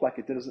Shekhinah looked like.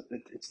 It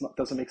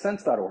doesn't make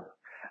sense, that order.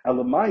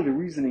 Elamai, the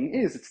reasoning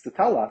is, it's to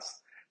tell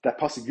us that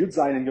Pasuk Yud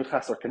Zayin and Yud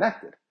Ches are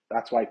connected.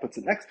 That's why he puts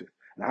it next to it.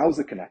 And how is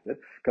it connected?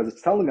 Because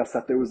it's telling us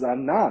that there was a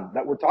Anan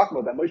that we're talking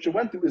about, that Moshe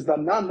went through, is the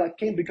Anan that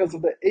came because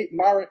of the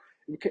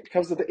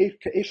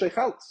Eishei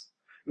Chalas.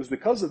 It was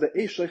because of the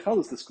Eishei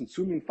Chalas, this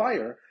consuming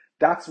fire,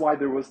 that's why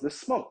there was this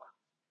smoke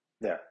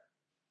there.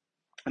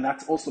 And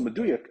that's also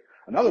Meduyak.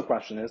 Another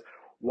question is,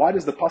 why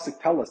does the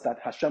pasuk tell us that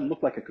Hashem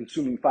looked like a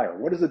consuming fire?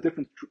 What is the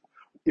difference?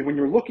 When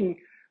you're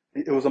looking,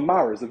 it was a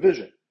mar, it was a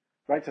vision,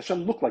 right?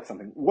 Hashem looked like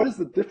something. What is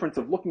the difference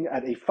of looking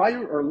at a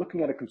fire or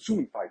looking at a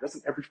consuming fire?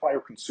 Doesn't every fire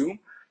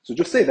consume? So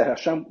just say that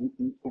Hashem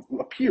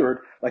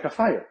appeared like a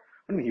fire.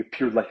 What do you mean he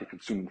appeared like a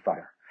consuming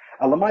fire?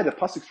 Alamai, the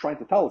pasuk is trying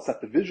to tell us that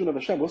the vision of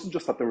Hashem wasn't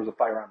just that there was a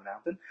fire on the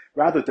mountain,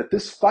 rather that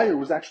this fire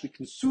was actually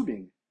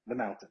consuming the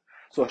mountain.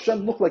 So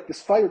Hashem looked like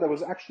this fire that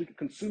was actually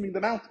consuming the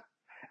mountain,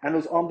 and it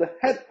was on the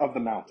head of the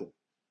mountain.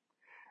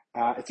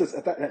 It says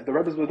the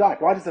Rebbe's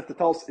Medak. Why does it have to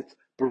tell us it's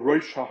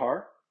Berosh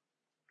Hahar?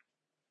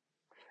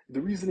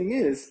 The reasoning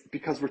is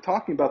because we're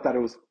talking about that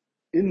it was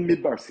in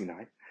Midbar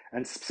Sinai,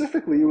 and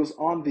specifically it was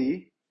on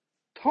the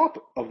top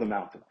of the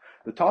mountain.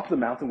 The top of the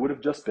mountain would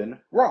have just been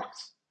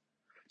rocks.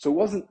 So it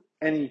wasn't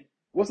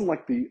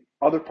like the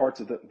other parts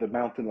of the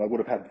mountain that would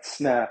have had the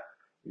sneh.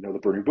 The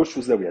burning bush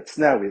was there, we had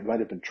sneh, we might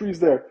have been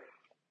trees there.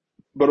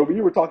 But over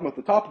here we're talking about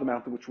the top of the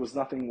mountain, which was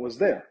nothing was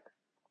there.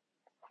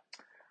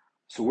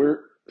 So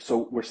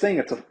we're saying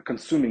it's a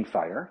consuming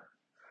fire,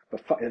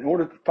 but in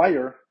order to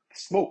fire,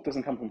 smoke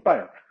doesn't come from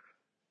fire.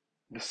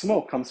 The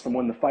smoke comes from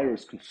when the fire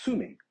is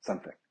consuming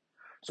something.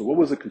 So what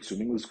was it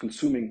consuming? It was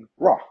consuming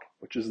rock,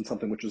 which isn't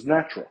something which is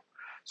natural.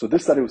 So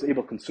this, that it was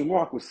able to consume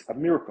rock, was a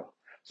miracle.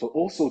 So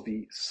also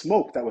the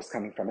smoke that was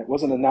coming from it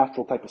wasn't a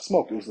natural type of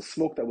smoke. It was the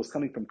smoke that was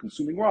coming from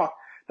consuming rock.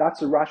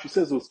 That's what Rashi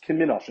says. It was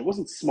kiminosh. It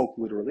wasn't smoke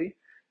literally.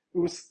 It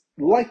was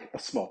like a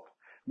smoke.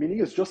 Meaning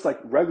it's just like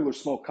regular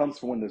smoke comes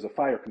from when there's a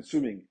fire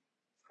consuming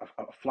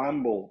a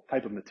flammable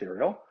type of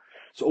material.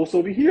 So also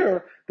over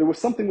here, there was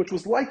something which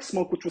was like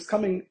smoke, which was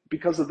coming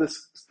because of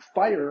this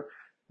fire,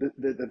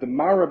 the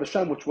Mara of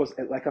Hashem, which was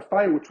like a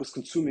fire which was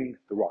consuming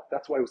the rock.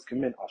 That's why it was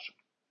Kimin Hashem.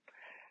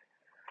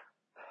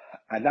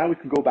 And now we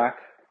can go back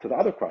to the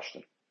other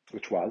question,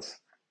 which was,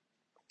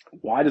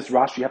 why does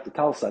Rashi have to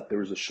tell us that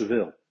there is a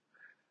Shavil?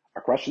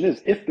 Our question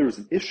is, if there is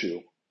an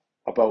issue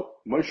about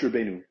Moshe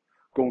Rabbeinu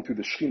going through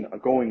the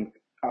Shekhinah, going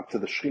up to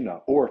the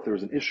Shekhinah, or if there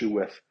is an issue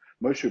with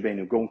Moshe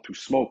Rabbeinu going through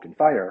smoke and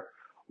fire,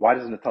 why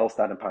doesn't it tell us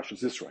that in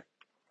Parshas Yisro?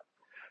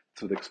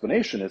 So the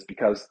explanation is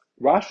because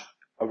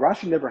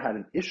Rashi never had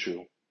an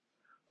issue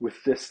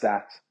with this,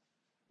 that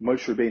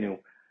Moshe Rabbeinu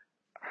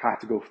had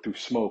to go through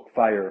smoke,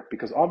 fire,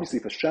 because obviously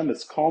if Hashem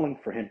is calling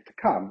for him to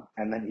come,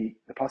 and then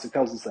the pasuk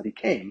tells us that he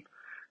came,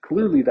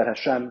 clearly that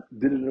Hashem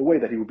did it in a way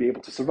that he would be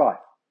able to survive.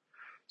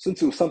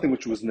 Since it was something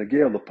which was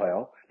Negir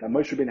L'Payal, that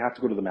Moshe Rabbeinu had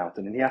to go to the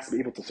mountain, and he has to be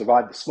able to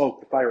survive the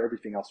smoke, the fire,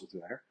 everything else was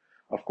there,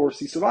 of course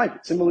he survived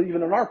it. Similarly,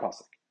 even in our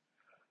pasuk.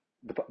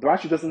 the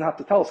Rashi doesn't have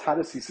to tell us how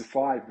does he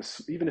survive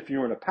this. Even if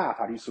you're in a path,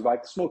 how do you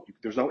survive the smoke?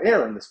 There's no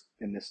air in this.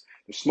 There's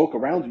smoke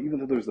around you. Even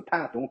though there's the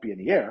path, there won't be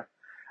any air.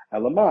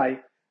 Elamai,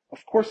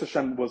 of course,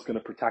 Hashem was going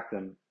to protect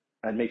him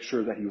and make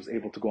sure that he was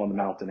able to go on the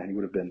mountain and he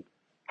would have been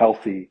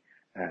healthy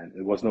and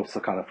there was no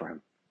sakana for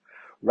him.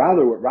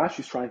 Rather, what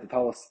Rashi's trying to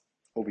tell us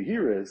over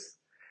here is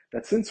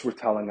that since we're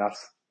telling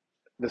us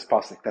this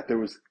pasuk that there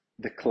was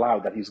the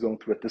cloud that he's going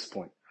through at this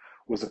point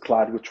was a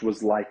cloud which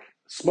was like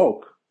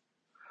smoke.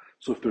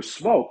 So if there's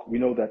smoke, we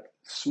know that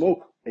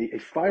smoke, a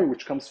fire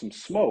which comes from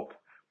smoke,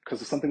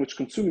 because of something which is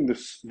consuming,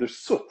 there's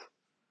soot.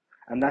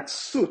 And that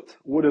soot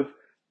would have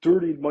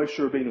dirtied Moshe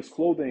Rabbeinu's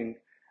clothing,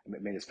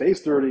 made his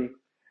face dirty,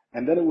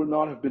 and then it would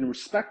not have been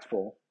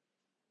respectful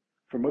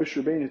for Moshe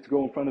Rabbeinu to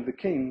go in front of the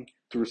king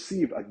to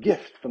receive a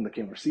gift from the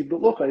king, receive the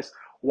luchais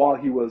while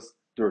he was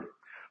dirty.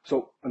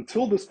 So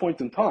until this point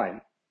in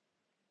time,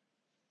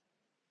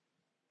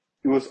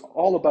 it was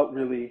all about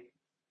really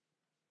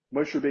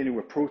Moshe Rabbeinu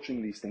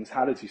approaching these things.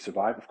 How does he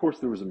survive? Of course,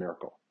 there was a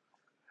miracle.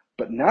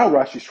 But now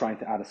Rashi's trying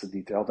to add us a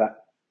detail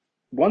that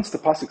once the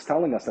pasuk's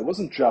telling us that it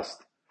wasn't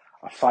just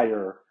a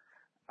fire,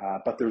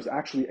 but there was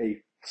actually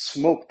a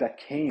smoke that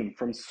came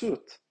from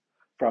soot,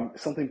 from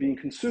something being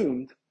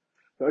consumed,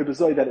 that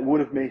it would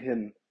have made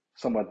him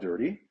somewhat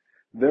dirty.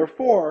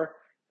 Therefore,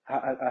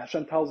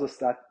 Hashem tells us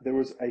that there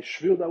was a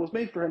shvil that was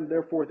made for him,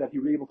 therefore that he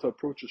was able to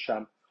approach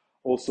Hashem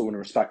also in a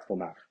respectful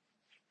manner.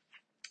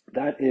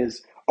 That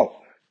is,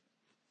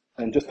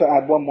 and just to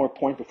add one more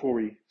point before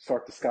we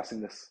start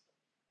discussing this,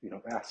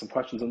 ask some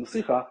questions on the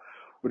Sicha,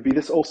 would be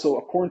this also,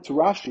 according to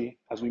Rashi,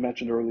 as we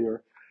mentioned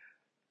earlier,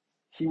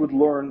 he would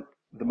learn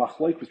the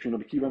machlok between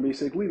Rabbi Kiva and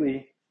Beisei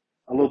Glili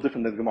a little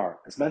different than the Gemara.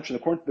 As mentioned,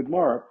 according to the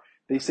Gemara,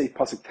 they say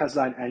pasuk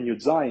Tezayin and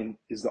Yud Zayin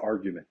is the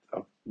argument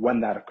of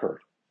when that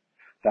occurred.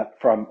 That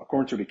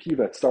according to Rabbi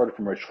Kiva, it started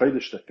from Rosh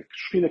Chodesh, that the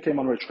Shechina came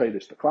on Rosh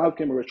Chodesh, the cloud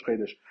came on Rosh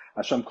Chodesh,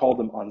 Hashem called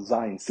them on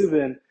Zayin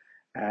Sivin,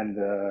 and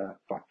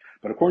fine.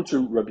 But according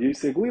to Rabbi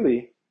Yosef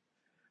Glili,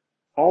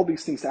 all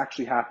these things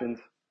actually happened,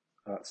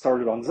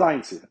 started on Zayin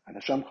Sivin, and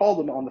Hashem called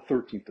them on the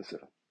 13th of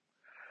Sivin.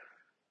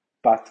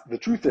 But the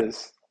truth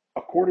is,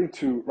 according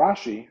to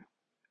Rashi,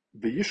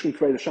 the Yishkin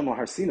Kvei Hashem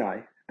Har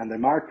Sinai and the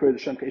Mar Kvei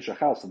Hashem Ke'esh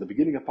Achal, so the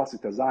beginning of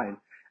Pasuk Tazayin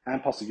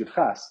and Pasuk Yud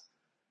Ches,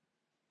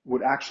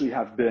 would actually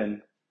have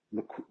been,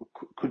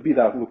 could be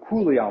that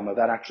L'Kuli Alma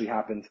that actually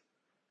happened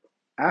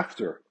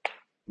after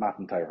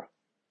Matan Torah.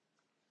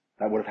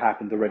 That would have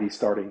happened already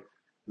starting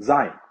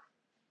Zion.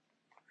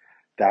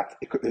 That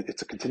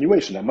it's a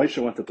continuation. That Moshe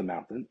went up the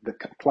mountain, the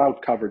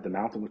cloud covered the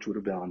mountain, which would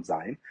have been on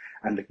Zion,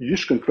 and the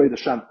Yishkin Kvei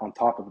Hashem on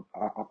top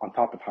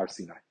of Har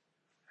Sinai.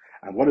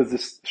 And what does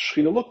this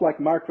Shechina look like?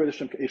 Mar Kvei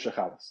Hashem Ke'esh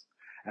Achalas.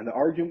 And the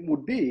argument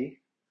would be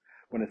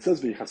when it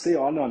says V'yichasei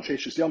Ana on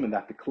Sheshes Yomim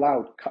that the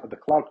cloud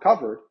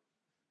covered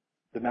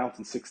the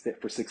mountain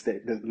for 6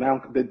 days.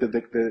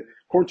 The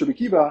according to Rabbi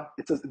Kiva,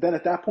 it says then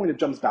at that point it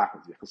jumps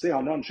backwards. V'yichasei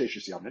Ana on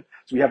Sheshes Yomim.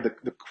 So we have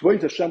the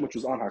Kvei Hashem which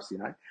was on Har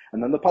Sinai,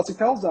 and then the pasuk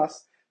tells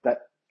us that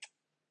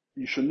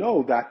you should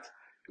know that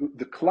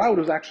the cloud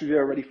was actually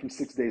there already from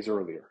 6 days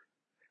earlier,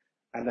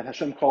 and that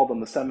Hashem called on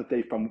the 7th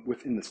day from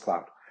within this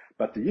cloud.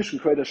 But the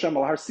Yishkin Kvei Hashem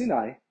al Har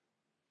Sinai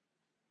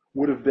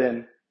would have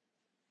been,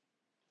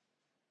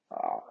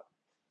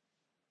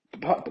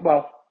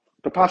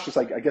 the Parshas,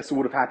 I guess it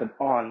would have happened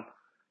on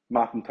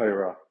Matan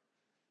Torah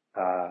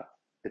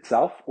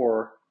itself,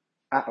 or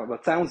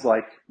what sounds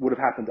like would have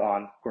happened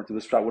on, according to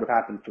this shot, would have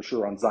happened for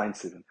sure on Zayin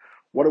Sivin.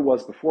 What it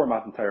was before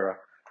Matan Torah,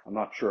 I'm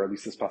not sure, at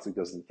least this pasuk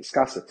doesn't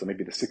discuss it, so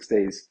maybe the 6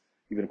 days,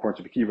 even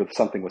according to Bekiva, if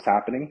something was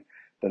happening,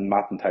 then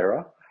Matan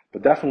Torah.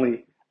 But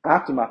definitely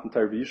after Matan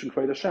Torah, the Yishkin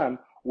Kvei Hashem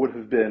would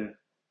have been,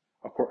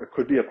 it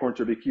could be according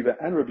to Rabbi Kiva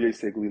and Rabbi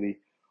Yosef Glili,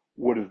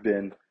 would have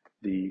been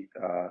the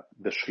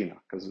Shechina.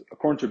 Because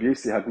according to Rabbi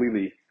Yosef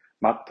Glili,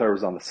 Matan Torah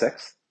was on the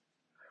 6th.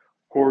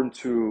 According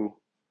to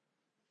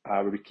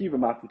Rabbi Kiva,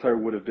 Matan Torah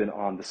would have been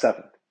on the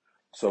 7th.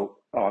 So,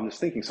 I'm just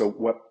thinking, so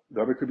what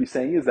the Rabbi could be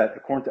saying is that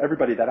according to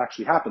everybody, that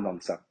actually happened on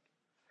the 7th.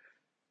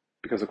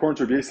 Because according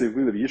to Rabbi Yosef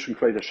Glili, the Yishkin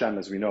Kvei Hashem,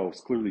 as we know, is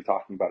clearly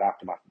talking about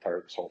after Matan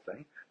Torah, this whole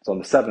thing. So on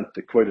the 7th,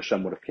 the Kvei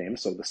Hashem would have came.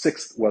 So the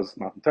 6th was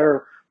Matan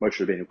Torah, Moshe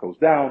Rabbeinu goes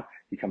down,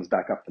 he comes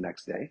back up the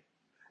next day,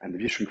 and the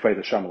Yishkin Kvei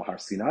Hashem al Har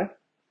Sinai.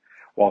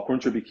 While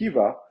according to Rabbi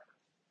Kiva,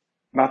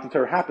 Matan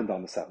Torah happened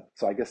on the 7th.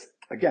 So I guess,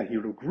 again, he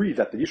would agree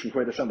that the Yishkin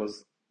Kvei Hashem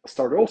was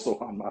started also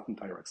on Matan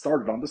Torah. It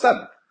started on the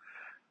 7th,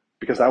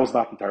 because that was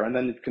Matan Torah, and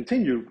then it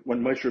continued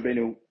when Moshe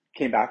Rabbeinu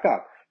came back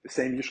up. The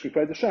same Yishkin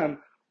Kvei Hashem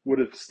would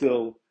have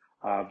still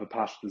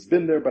Vipasht has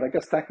been there, but I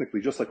guess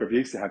technically, just like Rabbi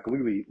Yosef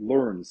Glili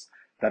learns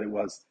that it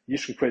was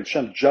Yishkin Kvei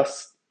Hashem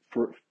just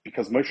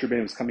because Moshe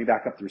Rabbeinu was coming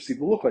back up to receive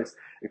the luchos,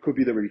 it could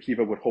be that Rabbi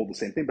Kiva would hold the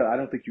same thing, but I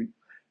don't think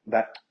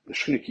that the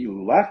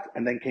Shechina left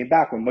and then came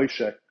back when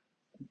Moshe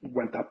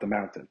went up the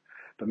mountain.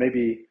 But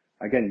maybe,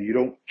 again, you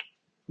don't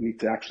need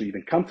to actually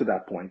even come to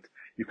that point.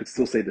 You could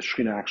still say the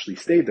Shechina actually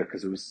stayed there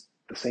because it was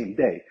the same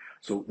day.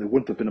 So there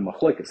wouldn't have been a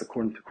machlokes.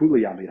 According to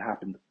Kuliyam, it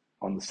happened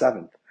on the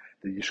 7th,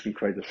 the Yishkin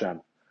Kvei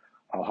Hashem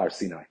al Har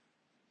Sinai.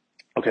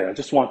 Okay, I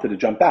just wanted to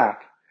jump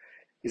back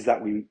is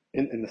that in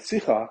the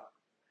Sicha,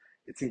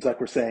 it seems like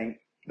we're saying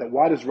that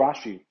why does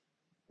Rashi,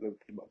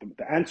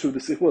 the answer to the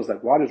Sicha was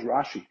that why does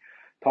Rashi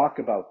talk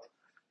about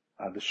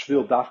the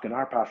Shvil Dafka in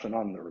our Parsha,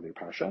 not in the earlier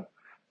Parsha?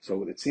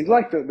 So it seems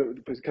like,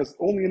 because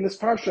only in this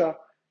Parsha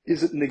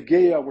is it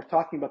Negeya, we're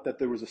talking about that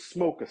there was a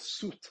smoke, a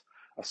soot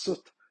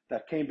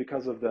that came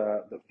because of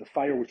the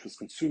fire which was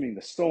consuming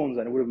the stones,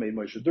 and it would have made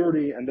Moshe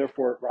dirty, and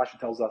therefore Rashi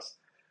tells us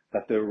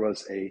that there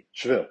was a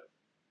Shvil.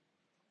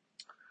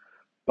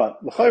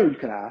 But l'chayr, you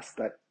can ask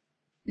that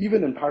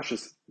even in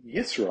Parshas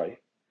Yisroi,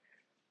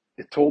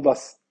 it told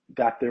us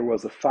that there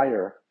was a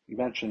fire. He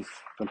mentions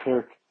from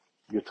Perik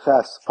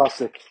Yutches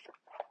Pasuk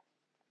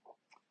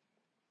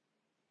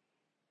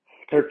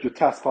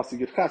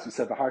Yutches, we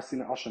said the Har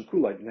Sina Ashem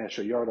Kulai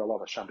Nesha Yard Allah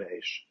Hashem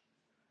Be'esh,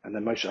 and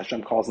then Moshe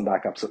Hashem calls him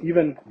back up. So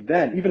even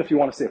then, even if you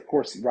want to say, of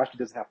course, Rashi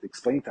doesn't have to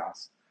explain to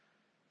us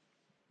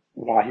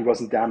why he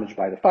wasn't damaged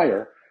by the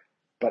fire,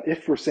 but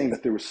if we're saying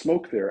that there was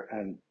smoke there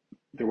and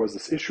there was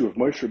this issue of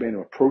Moshe Rabbeinu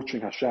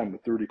approaching Hashem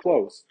with dirty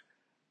clothes,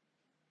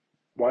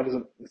 why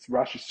doesn't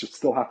Rashi should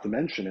still have to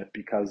mention it?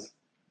 Because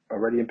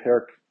already in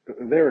Perik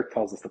there it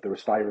tells us that there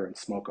was fire and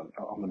smoke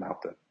on the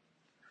mountain.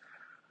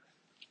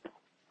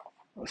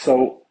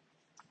 So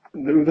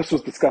this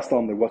was discussed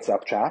on the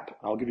WhatsApp chat.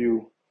 I'll give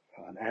you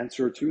an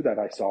answer or two that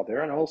I saw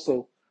there, and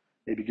also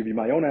maybe give you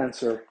my own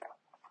answer.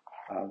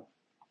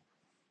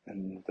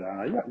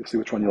 You'll see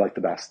which one you like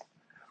the best.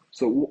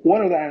 So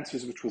one of the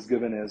answers which was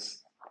given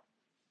is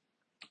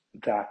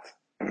that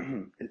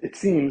it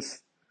seems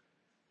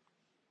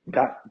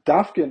that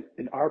Dafkin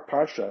in our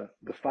Parsha,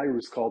 the fire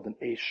is called an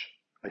Eish,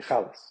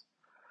 Eichalas.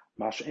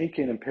 Masha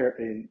Enkin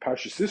in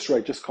Parshas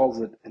Yisroi just calls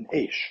it an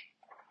Eish.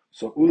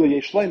 So Ula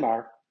Yesh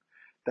Leimar,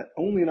 that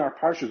only in our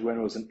Parshas when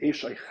it was an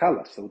Eish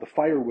Eichalas, so the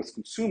fire was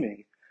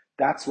consuming,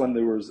 that's when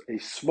there was a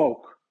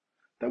smoke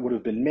that would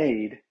have been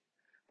made,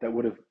 that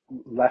would have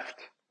left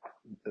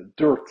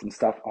dirt and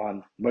stuff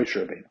on Moshe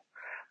Rabbeinu.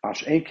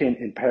 Masha Enkin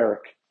in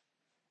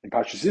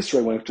Parshas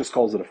Yisroi, when it just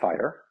calls it a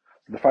fire,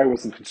 the fire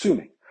wasn't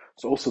consuming.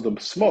 So also the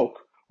smoke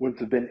wouldn't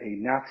have been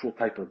a natural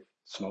type of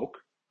smoke,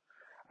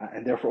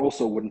 and therefore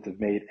also wouldn't have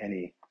made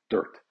any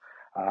dirt.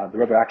 The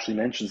Rebbe actually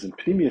mentions in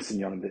Pnimius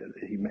Inyanim,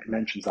 he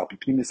mentions Al Pi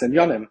Pnimius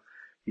Inyanim,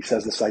 he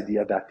says this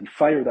idea that the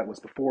fire that was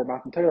before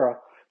Matan Torah,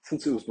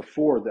 since it was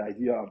before the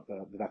idea of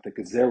that the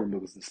Gezerim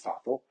was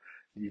nispatel,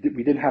 we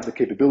didn't have the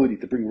capability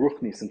to bring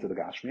Ruchnis into the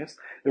Gashmias.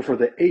 Therefore,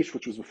 the Eish,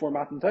 which was before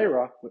Matan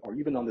Torah, or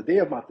even on the day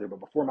of Matan Torah, but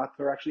before Matan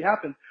Torah actually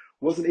happened,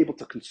 wasn't able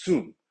to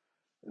consume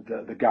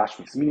the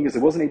Gashmias. Meaning is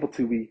it wasn't able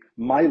to be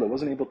Maila,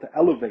 wasn't able to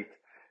elevate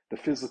the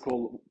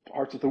physical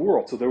parts of the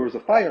world. So there was a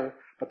fire,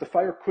 but the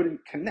fire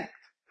couldn't connect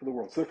to the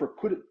world. So therefore,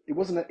 it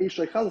wasn't an Eish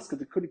Eichalas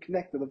because it couldn't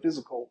connect to the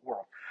physical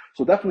world.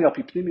 So definitely, Al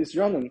Pi Pnimius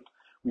Yonim,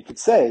 we could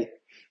say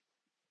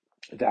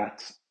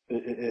that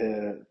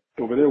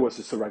over there was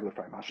just a regular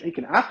fire.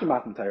 Masha'inkin after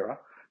Matan Torah,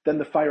 then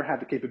the fire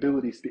had the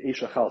capabilities to be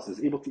Eish Eichalas, is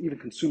able to even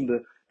consume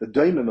the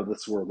daimim of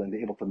this world and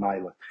be able to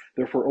mail it.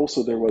 Therefore,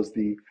 also there was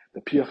the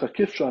Piach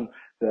HaKifshan,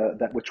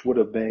 that which would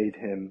have made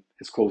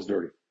his clothes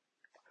dirty.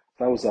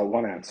 That was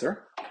one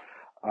answer.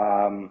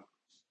 The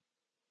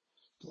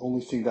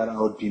only thing that I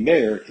would be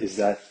mayor is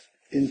that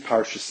in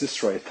Parshas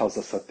Yisroi it tells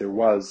us that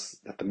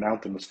the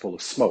mountain was full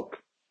of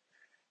smoke.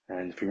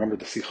 And if you remember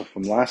the Sicha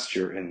from last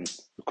year in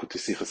Kuti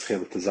Sichas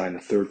Chelek Tezayin, the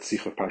third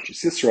Sicha of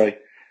Parshas Yisroi,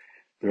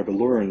 the Rebbe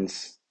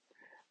learns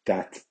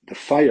that the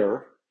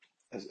fire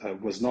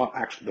was not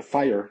actually, the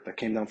fire that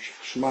came down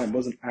from Shemayim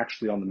wasn't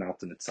actually on the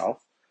mountain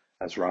itself,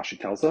 as Rashi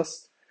tells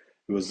us.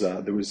 It was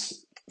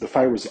the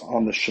fire was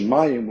on the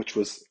Shemayim, which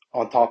was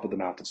on top of the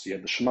mountain. So you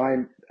had the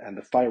Shemayim and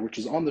the fire which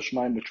was on the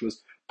Shemayim, which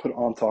was put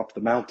on top of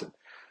the mountain.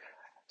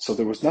 So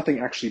there was nothing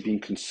actually being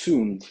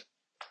consumed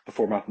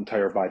before Matan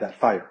Torah by that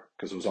fire,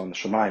 because it was on the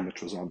Shemayim,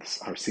 which was on the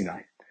Har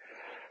Sinai.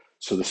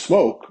 So the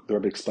smoke, the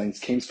Rebbe explains,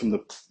 came from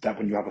that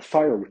when you have a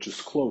fire which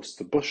is close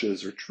to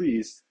bushes or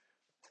trees,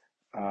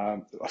 a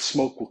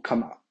smoke will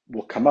come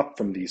up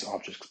from these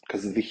objects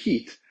because of the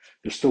heat.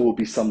 There still will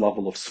be some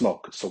level of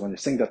smoke. So when they're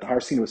saying that the Har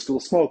Sinai was full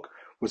of smoke,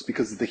 was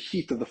because of the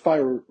heat of the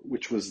fire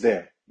which was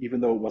there, even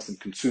though it wasn't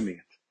consuming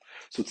it.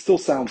 So it still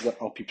sounds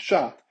like Al Pi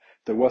Pshat,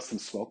 there was some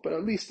smoke, but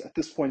at least at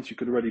this point you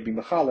could already be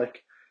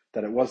mechalek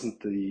that it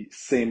wasn't the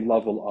same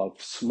level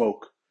of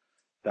smoke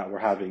that we're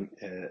having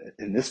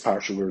in this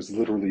parsha, where it's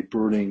literally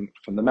burning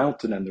from the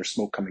mountain and there's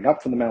smoke coming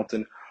up from the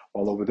mountain,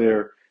 while over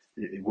there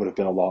it would have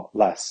been a lot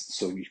less.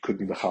 So you could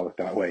be mechalek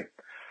that way.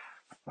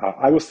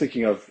 I was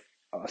thinking of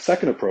a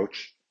second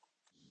approach,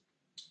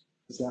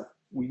 is that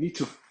we need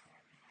to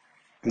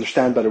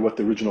understand better what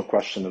the original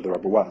question of the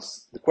Rebbe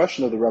was. The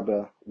question of the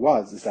Rebbe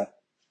is that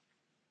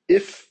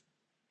if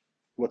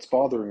what's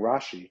bothering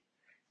Rashi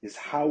is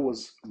how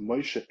was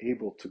Moshe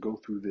able to go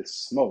through this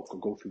smoke or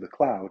go through the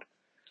cloud,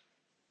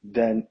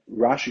 then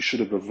Rashi should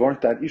have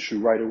averted that issue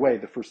right away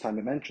the first time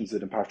it mentions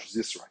it in Parshas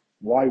Yisroi.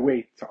 Why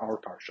wait to our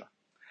Parsha?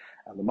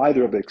 And the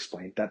Maida Rebbe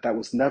explained that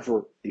was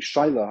never a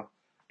shaila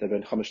that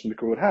Ben Chamish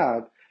Mikra would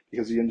have,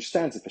 because he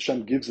understands if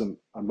Hashem gives him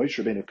a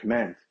Moshe Rabbeinu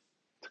command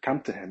to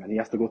come to him and he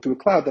has to go through a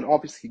cloud, then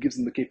obviously he gives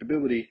him the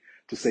capability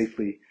to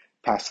safely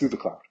pass through the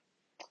cloud.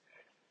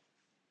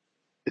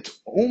 It's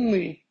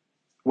only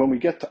when we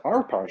get to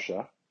our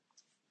Parsha,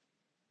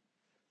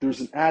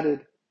 there's an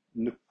added,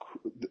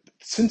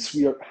 since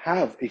we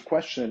have a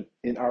question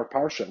in our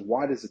Parsha,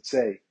 why does it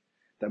say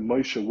that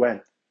Moshe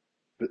went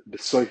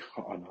b'soich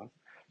ha'anan?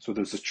 So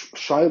there's a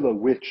shaila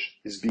which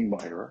is being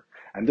ma'ir,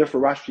 and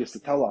therefore Rashi has to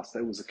tell us that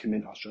it was a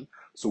kimin ashan.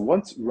 So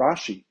once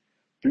Rashi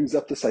brings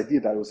up this idea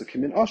that it was a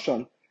kimin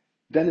ashan,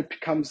 then it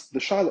becomes the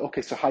shaila,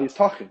 okay, so how you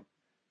talking?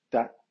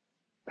 That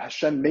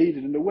Hashem made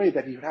it in a way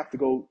that he would have to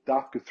go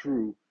dafka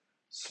through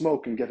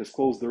smoke and get his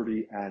clothes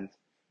dirty and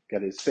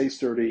get his face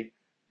dirty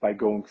by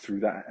going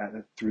through that.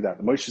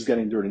 The Moshe is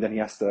getting dirty, and then he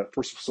has to,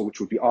 first of all, which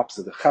would be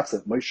opposite, the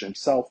chesed, Moshe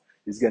himself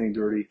is getting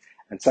dirty,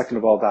 and second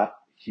of all, that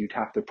he'd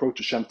have to approach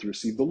Hashem to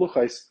receive the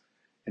luchais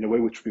in a way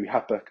which would be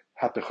hapech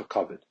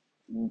hakavod.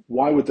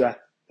 Why would that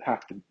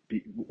have to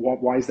be?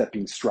 Why is that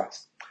being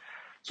stressed?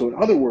 So,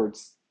 in other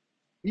words,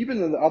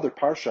 even in the other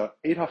parsha,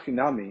 Eid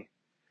Hachinami,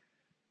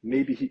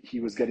 maybe he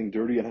was getting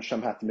dirty and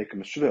Hashem had to make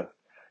him a shvil.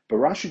 But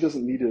Rashi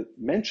doesn't need to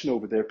mention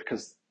over there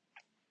because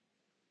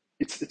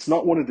it's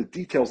not one of the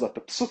details that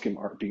the psukim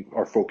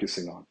are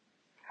focusing on,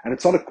 and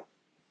it's not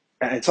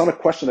a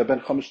question that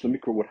Ben Chamish the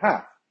Mikra would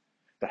have.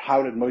 That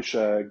how did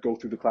Moshe go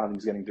through the cloud and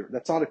he's getting dirty?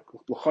 That's not a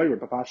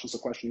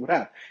question he would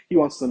have. He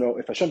wants to know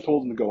if Hashem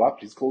told him to go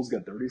up, his clothes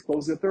get dirty, his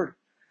clothes get dirty.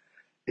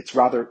 It's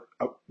rather,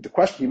 the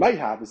question he might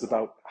have is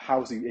about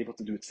how is he able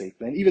to do it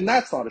safely. And even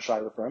that's not a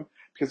shaila for him,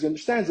 because he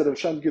understands that if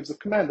Hashem gives a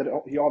command, that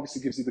he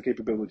obviously gives you the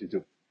capability to do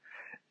it.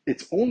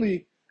 It's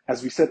only,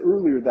 as we said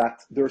earlier,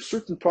 that there are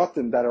certain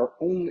pratim that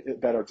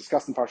are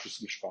discussed in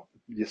Parshas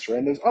Yisrael,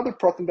 and there's other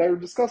pratim that are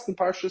discussed in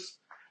Parshas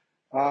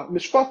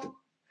Mishpatim.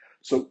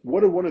 So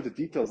what are one of the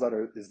details that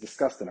is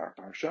discussed in our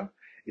parsha?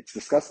 It's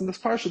discussed in this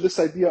parsha, this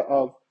idea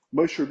of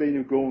Moshe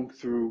Rabbeinu going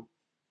through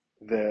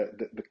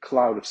the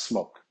cloud of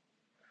smoke.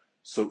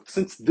 So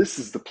since this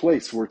is the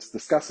place where it's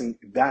discussing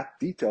that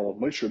detail of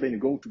Moshe Rabbeinu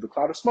going through the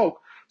cloud of smoke,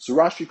 so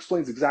Rashi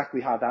explains exactly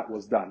how that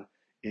was done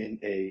in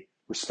a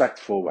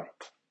respectful way.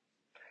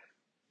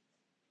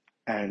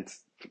 And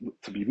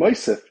to be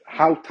Moshe,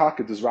 how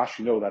taka does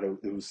Rashi know that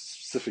it was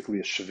specifically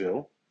a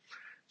shevil?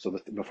 So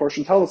the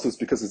Mefarshim tell us it's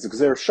because it's a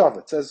gzer shav.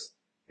 It says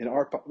in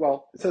our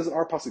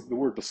pasuk the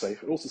word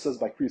b'seich. It also says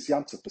by Kriyas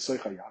Yamsuf b'seich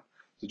hayam.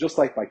 So just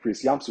like by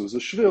Kriyas Yamsuf it was a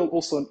shvil,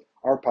 also in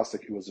our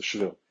pasuk it was a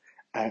shvil.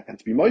 And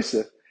to be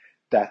Moshe,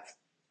 that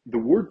the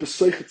word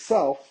b'seich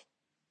itself,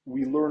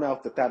 we learn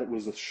out that it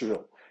was a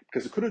shvil,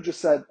 because it could have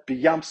just said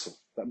b'yamsuf,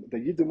 that the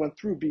Yidden went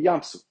through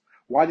b'yamsuf.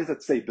 Why does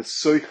it say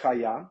b'seich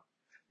hayam?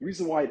 The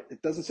reason why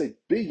it doesn't say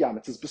b'yam,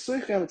 it says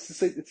b'seich hayam, it's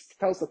to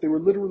tell us that they were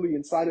literally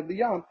inside of the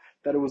yam,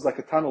 that it was like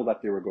a tunnel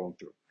that they were going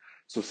through.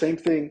 So same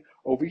thing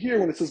over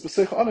here when it says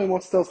b'seich anan, it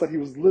wants to tell us that he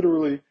was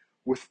literally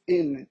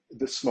within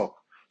the smoke.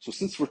 So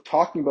since we're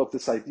talking about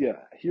this idea,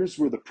 here's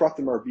where the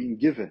pratim are being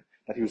given,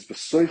 that he was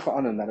b'seich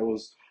anan,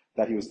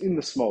 that he was in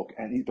the smoke,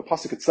 and the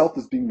pasuk itself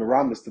is being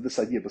meramis to this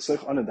idea,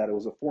 b'seich anan, that it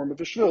was a form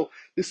of a shvil.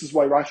 This is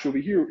why Rashi over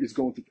here is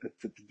going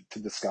to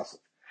discuss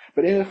it.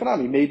 But in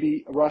Echanami,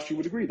 maybe Rashi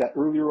would agree that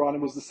earlier on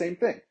it was the same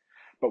thing.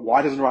 But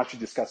why doesn't Rashi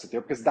discuss it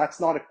there? Because that's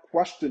not a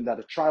question that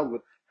a child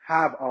would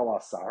have al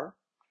asar,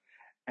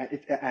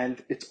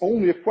 and it's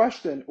only a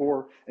question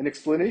or an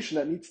explanation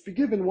that needs to be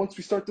given once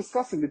we start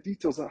discussing the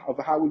details of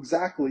how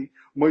exactly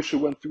Moshe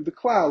went through the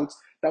clouds.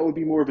 That would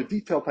be more of a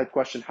detailed type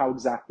question. How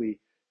exactly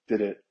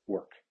did it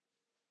work?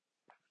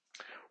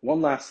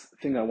 One last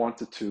thing I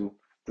wanted to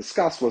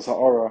discuss was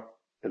Ha'ara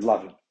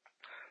 11.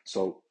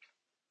 So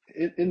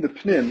in the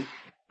Pnim,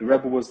 the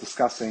Rebbe was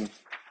discussing,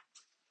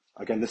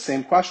 again, the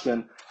same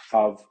question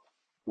of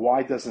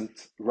why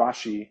doesn't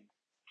Rashi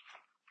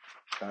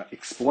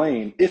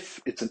explain,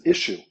 if it's an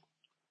issue,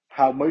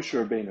 how Moshe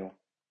Rabbeinu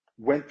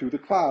went through the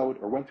cloud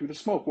or went through the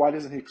smoke. Why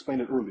doesn't he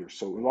explain it earlier?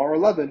 So in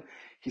R11,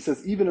 he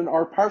says, even in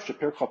our parsha,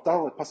 Per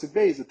Chapdal, Pasuk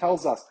Beis, it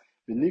tells us,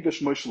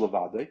 V'nigash Moshe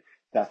Levade,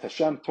 that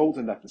Hashem told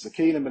him that the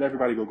Zakenim and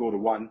everybody will go to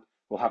one,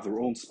 will have their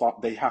own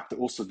spot. They have to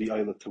also be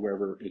Ayla to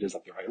wherever it is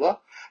at their Ayla.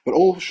 But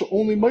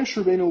only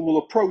Moshe Rabbeinu will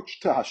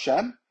approach to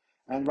Hashem.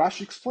 And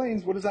Rashi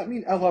explains, what does that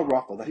mean? El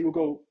HaRafa, that he will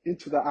go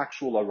into the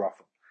actual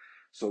HaRafa.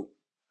 So,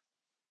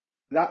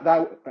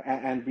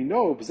 and we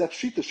know that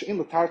shita she'in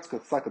l'tartzka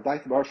tzaka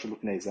dayt barsha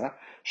l'pneza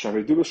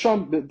sharedu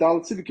l'sham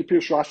b'dal tzivik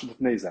kipir Rashi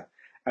l'pneza.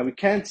 And we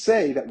can't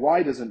say that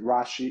why doesn't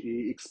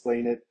Rashi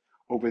explain it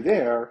over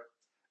there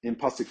in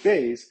Pasuk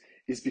Beis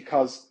is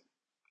because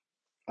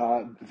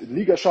the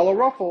Niga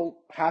Shalarafal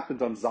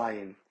happened on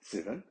Zion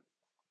Sivan.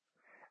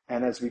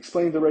 And as we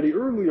explained already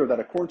earlier, that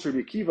according to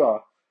Rabbi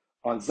Akiva,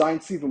 on Zion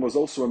Sivan was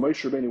also when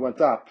Moshe Rabbeinu went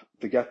up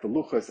to get the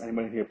luchas and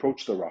when he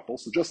approached the Rafal.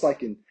 So just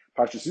like in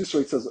Parshas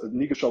Yisrael, it says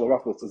Niga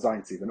Shalarafal to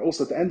Zion Sivan.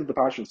 Also at the end of the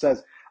parsha, it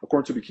says,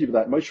 according to Rabbi Akiva,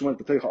 that Moshe went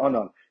to Teicha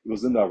Anan, it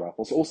was in the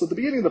Rafal. So also at the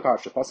beginning of the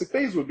parsha, Pasuk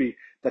Beis would be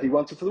that he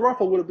went to the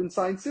Rafal, would have been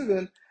Zion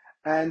Sivan,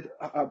 and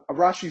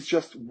Rashi's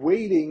just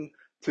waiting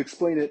to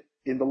explain it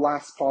in the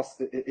last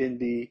in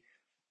the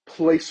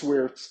place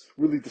where it's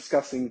really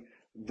discussing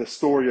the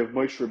story of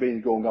Moshe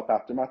Rabbeinu going up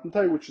after Matan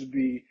Torah, which would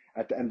be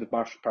at the end of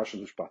Parshas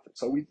Mishpatim.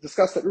 So we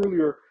discussed that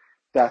earlier,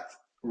 that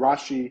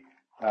Rashi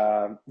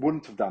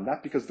wouldn't have done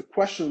that because the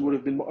question would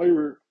have been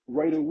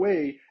right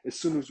away as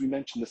soon as we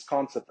mentioned this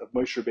concept of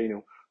Moshe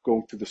Rabbeinu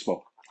going through the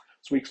smoke.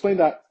 So we explained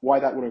that why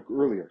that would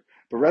occur earlier.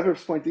 But Rebbe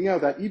is pointing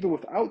out that even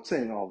without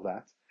saying all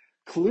that,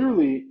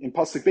 clearly in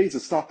Pasuk Beis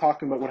it's not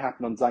talking about what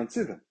happened on Zayin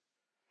Tzivin,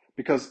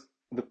 because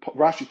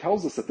Rashi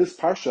tells us that this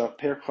parsha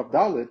Per Chav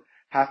Dalid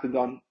happened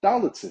on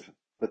Dalid Tzivin.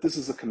 That this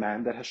is a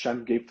command that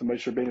Hashem gave to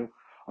Moshe Rabbeinu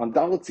on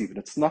Dalid Tzivin.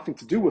 It's nothing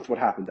to do with what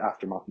happened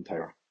after Matan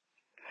Torah.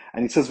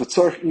 And he says,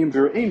 "V'tzorich im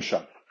v're'im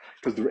sham,"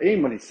 because the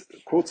Re'im, when he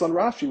quotes on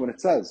Rashi, when it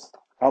says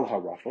Al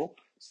HaRafel,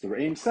 so the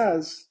Re'im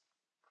says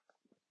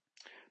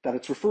that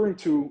it's referring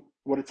to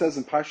what it says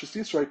in Parshas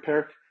Yisrael,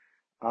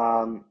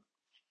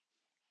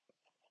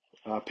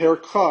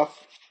 Perek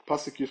Chaf,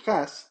 Pasuk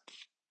Yuches,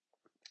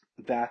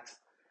 that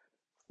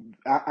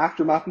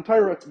after Matan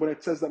Torah, when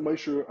it says that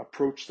Moshe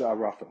approached the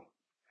Arafel.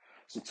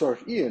 So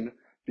Tzorich Iyun,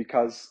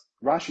 because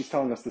Rashi is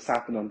telling us this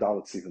happened on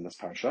Dalet Siv in this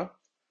parsha,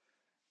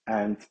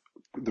 and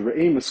the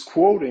Re'im is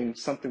quoting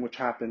something which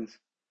happened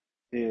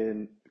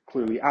in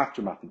clearly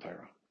after Matan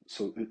Torah.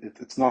 So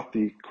it's not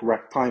the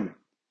correct timing.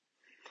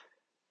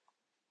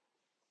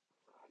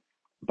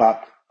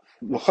 But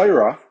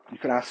l'chayra, you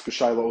can ask a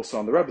shayla also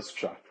on the Rebbe's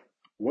pshat.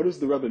 What does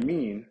the Rebbe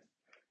mean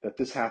that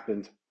this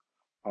happened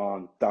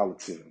on Dalet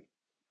Siv?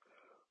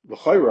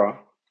 L'chayra,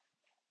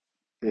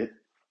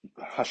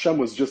 Hashem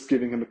was just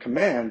giving him a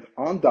command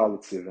on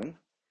Dalet Siv,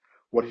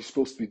 what he's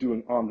supposed to be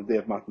doing on the day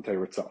of Matan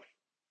Torah itself.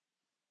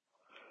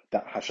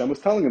 That Hashem was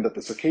telling him that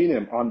the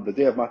Sekenim on the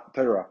day of Matan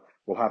Torah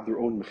will have their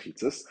own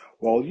mechitzas,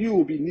 while you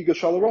will be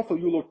Nigash al Arafel,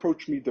 you will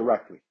approach me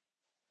directly.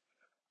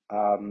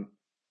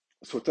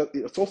 So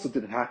it also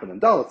didn't happen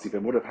on Dalet Siv,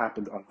 it would have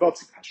happened on Vav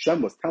Siv.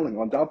 Hashem was telling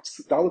on Dalet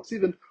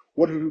Siv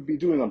what he would be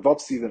doing on Vav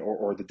Siv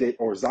or the day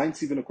or Zayin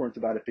Siv according to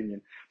that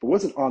opinion, but it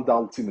wasn't on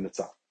Dalet Siv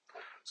itself.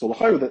 So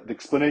the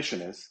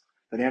explanation is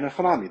that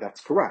Yanachanami,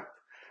 that's correct.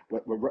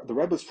 What the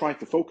Rebbe is trying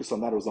to focus on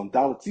that was on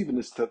Dalet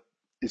Siv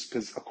is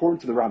because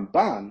according to the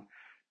Ramban,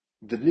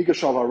 the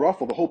Nigash al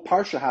Arafel, the whole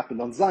parsha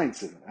happened on Zayin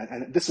Siv,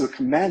 and this is a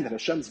command that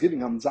Hashem is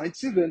giving on Zayin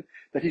Siv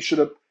that he should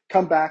have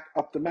come back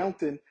up the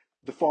mountain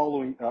the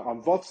following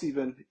on Vav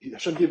Siv.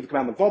 Hashem gave the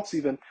command on Vav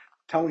Siv,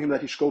 telling him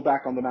that he should go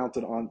back on the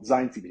mountain on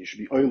Zayin Siv. He should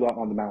be Oila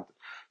on the mountain.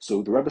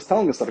 So the Rebbe is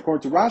telling us that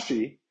according to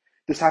Rashi,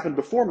 this happened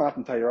before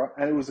Matan Torah,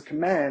 and it was a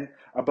command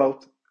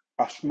about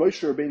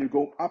Moshe Rabbeinu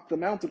going up the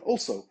mountain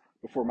also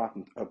before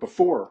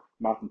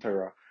Matan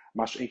Torah.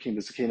 Masha'en came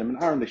to Zekanim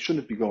and Aaron, they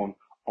shouldn't be going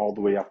all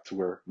the way up to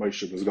where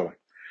Moshe was going.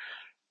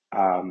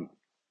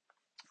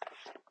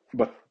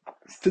 But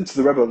since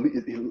the Rebbe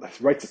he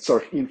writes it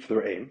Tzorich Iyun for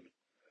their aim,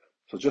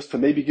 so just to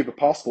maybe give a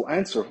possible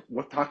answer,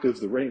 what taka is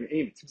the aim?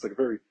 It seems like a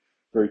very,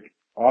 very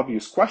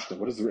obvious question.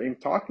 What is the aim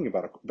talking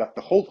about? That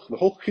the whole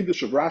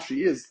chiddush of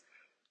Rashi is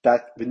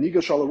that the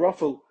Nigash al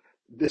Arafel,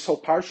 this whole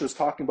parsha is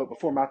talking about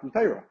before Matan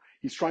Torah.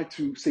 He's trying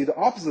to say the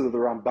opposite of the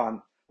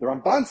Ramban. The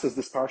Ramban says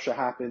this parsha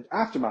happened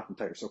after Matan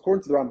Torah. So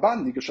according to the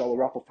Ramban, Nigash al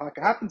Arafel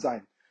taka happens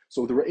Zayin.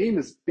 So the Re'im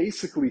is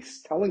basically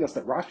telling us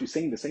that Rashi is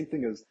saying the same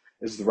thing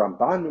as the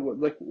Ramban.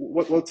 Like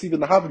what's even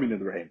the Havamim of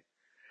the Re'im?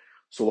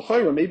 So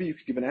l'chayra, maybe you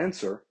could give an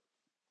answer.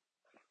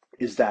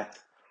 Is that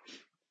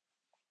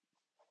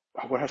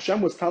what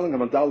Hashem was telling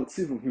him on Dalet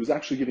Sivim? He was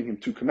actually giving him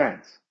two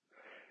commands.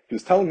 He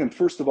was telling him,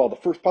 first of all, the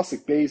first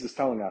pasuk Beis is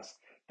telling us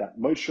that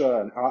Moshe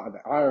and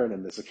Aaron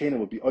and the Zekanim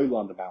will be Oila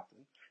on the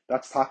mountain.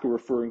 That's taka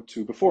referring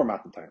to before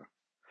Matan Torah.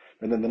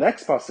 And then the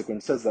next pasuk, when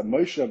it says that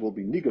Moshe will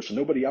be Nigash and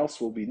nobody else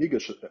will be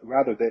Nigash,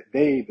 rather the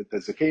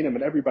Zekanim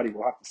and everybody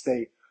will have to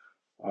stay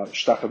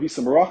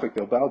Shtachavisa Merachik,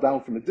 they'll bow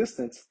down from a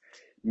distance.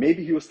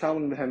 Maybe he was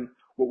telling him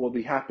what will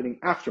be happening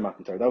after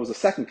Matan Torah. That was the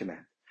second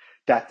command.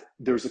 That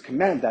there's a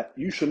command that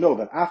you should know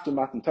that after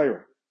Matan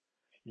Torah,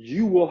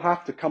 you will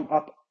have to come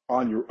up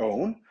on your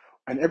own,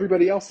 and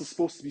everybody else is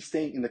supposed to be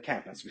staying in the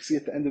camp. As we see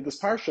at the end of this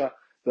parsha,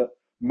 that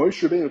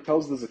Moshe Rabbeinu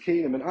tells the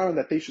Zekanim and Aaron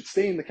that they should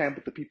stay in the camp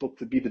with the people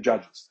to be the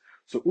judges.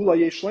 So Ula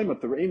Yesh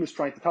Shleimat, the Re'im is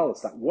trying to tell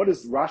us that. What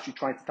is Rashi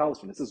trying to tell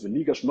us when it says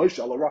V'nigash Moshe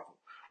ala Rafel?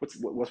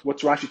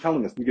 What's Rashi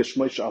telling us? Nigash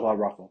Moshe ala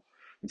Rafel.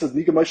 It says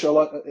Nigash Moshe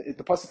ala.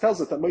 The pasuk tells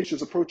us that Moshe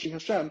is approaching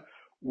Hashem.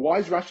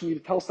 Why does Rashi need to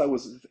tell us that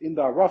was in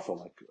the Arafel?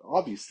 Like,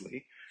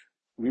 obviously,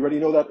 we already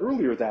know that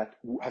earlier that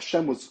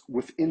Hashem was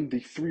within the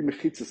three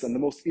mechitzas, and the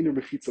most inner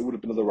mechitza would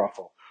have been the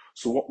Arafel.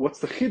 So what's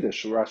the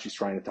chiddush Rashi's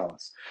trying to tell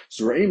us?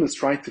 So Re'im is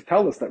trying to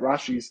tell us that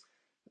Rashi's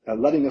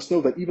letting us know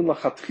that even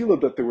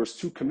lachatchila that there was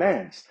two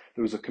commands.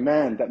 There was a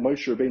command that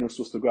Moshe Rabbeinu was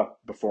supposed to go up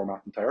before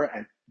Matan Torah,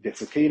 and the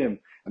Zekanim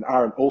and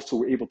Aaron also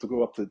were able to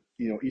go up to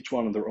each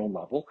one on their own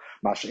level.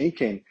 Masha'en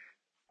came.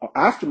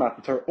 After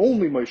Matan Torah,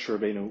 only Moshe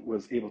Rabbeinu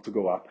was able to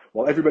go up,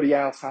 while everybody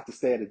else had to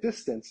stay at a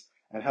distance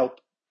and help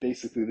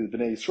basically the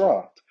Bnei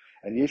Yisrael.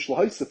 And Yesh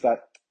L'Haisif,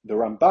 that the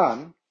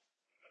Ramban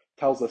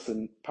tells us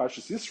in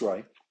Parshas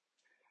Yisrael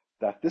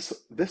that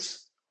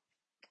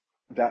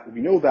that we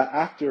know that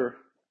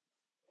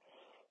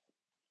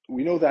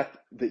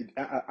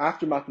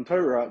after Matan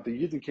Torah, the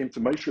Yidden came to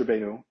Moshe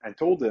Rabbeinu and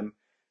told him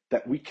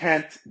that we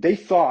can't. They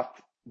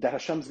thought that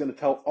Hashem is going to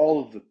tell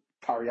all of the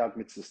Taryag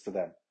mitzvahs to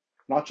them,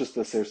 not just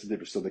the Seir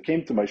Sedibur. So they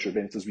came to Moshe Rabbeinu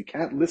and says, we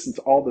can't listen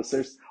to all the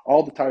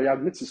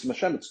Taryag mitzvahs from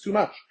Hashem. It's too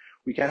much.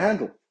 We can't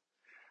handle it.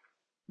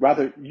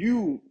 Rather,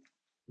 you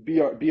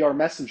be our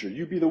messenger.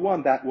 You be the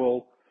one that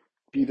will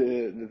be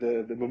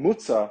the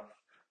mamutza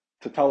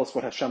to tell us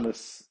what Hashem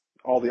is,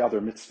 all the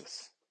other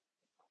mitzvahs.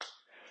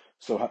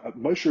 So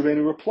Moshe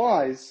Rabbeinu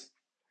replies,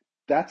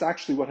 that's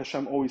actually what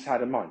Hashem always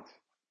had in mind.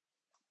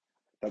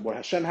 That what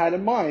Hashem had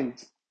in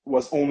mind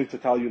was only to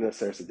tell you the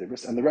Seir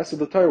Sedibris, and the rest of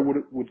the Torah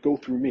would go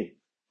through me.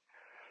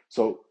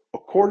 So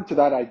according to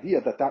that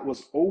idea, that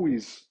was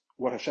always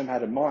what Hashem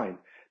had in mind,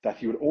 that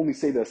he would only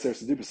say the Seir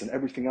Sedibris and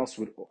everything else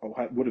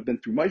would have been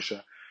through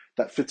Moshe,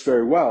 that fits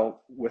very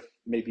well with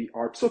maybe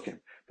our psukim.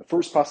 The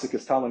first pasuk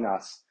is telling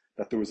us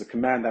that there was a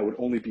command that would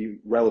only be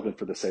relevant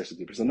for the Seir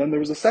Sedibris. And then there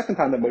was a second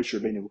time that Moshe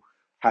Rabbeinu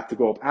had to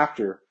go up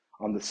after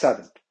on the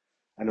seventh,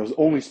 and it was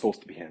only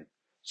supposed to be him.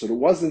 So it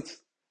wasn't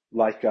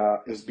like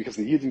it was because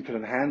the Yidden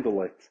couldn't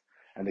handle it,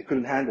 and they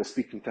couldn't handle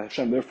speaking to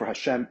Hashem. Therefore,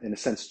 Hashem, in a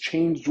sense,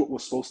 changed what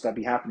was supposed to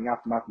be happening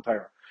after Matan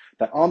Torah.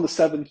 That on the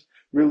seventh,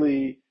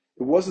 really,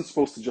 it wasn't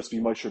supposed to just be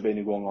Moshe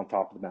Rabbeinu going on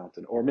top of the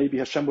mountain, or maybe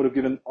Hashem would have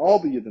given all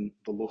the Yidden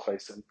the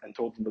luchais and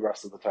told them the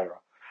rest of the Torah.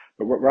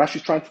 But what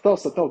Rashi's trying to tell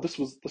us that no, this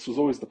was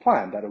always the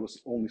plan, that it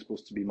was only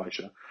supposed to be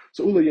Moshe.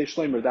 So Ula Yesh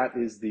Leimer, that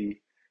is the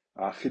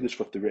Chiddush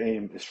what the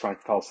Re'im is trying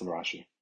to tell us in Rashi.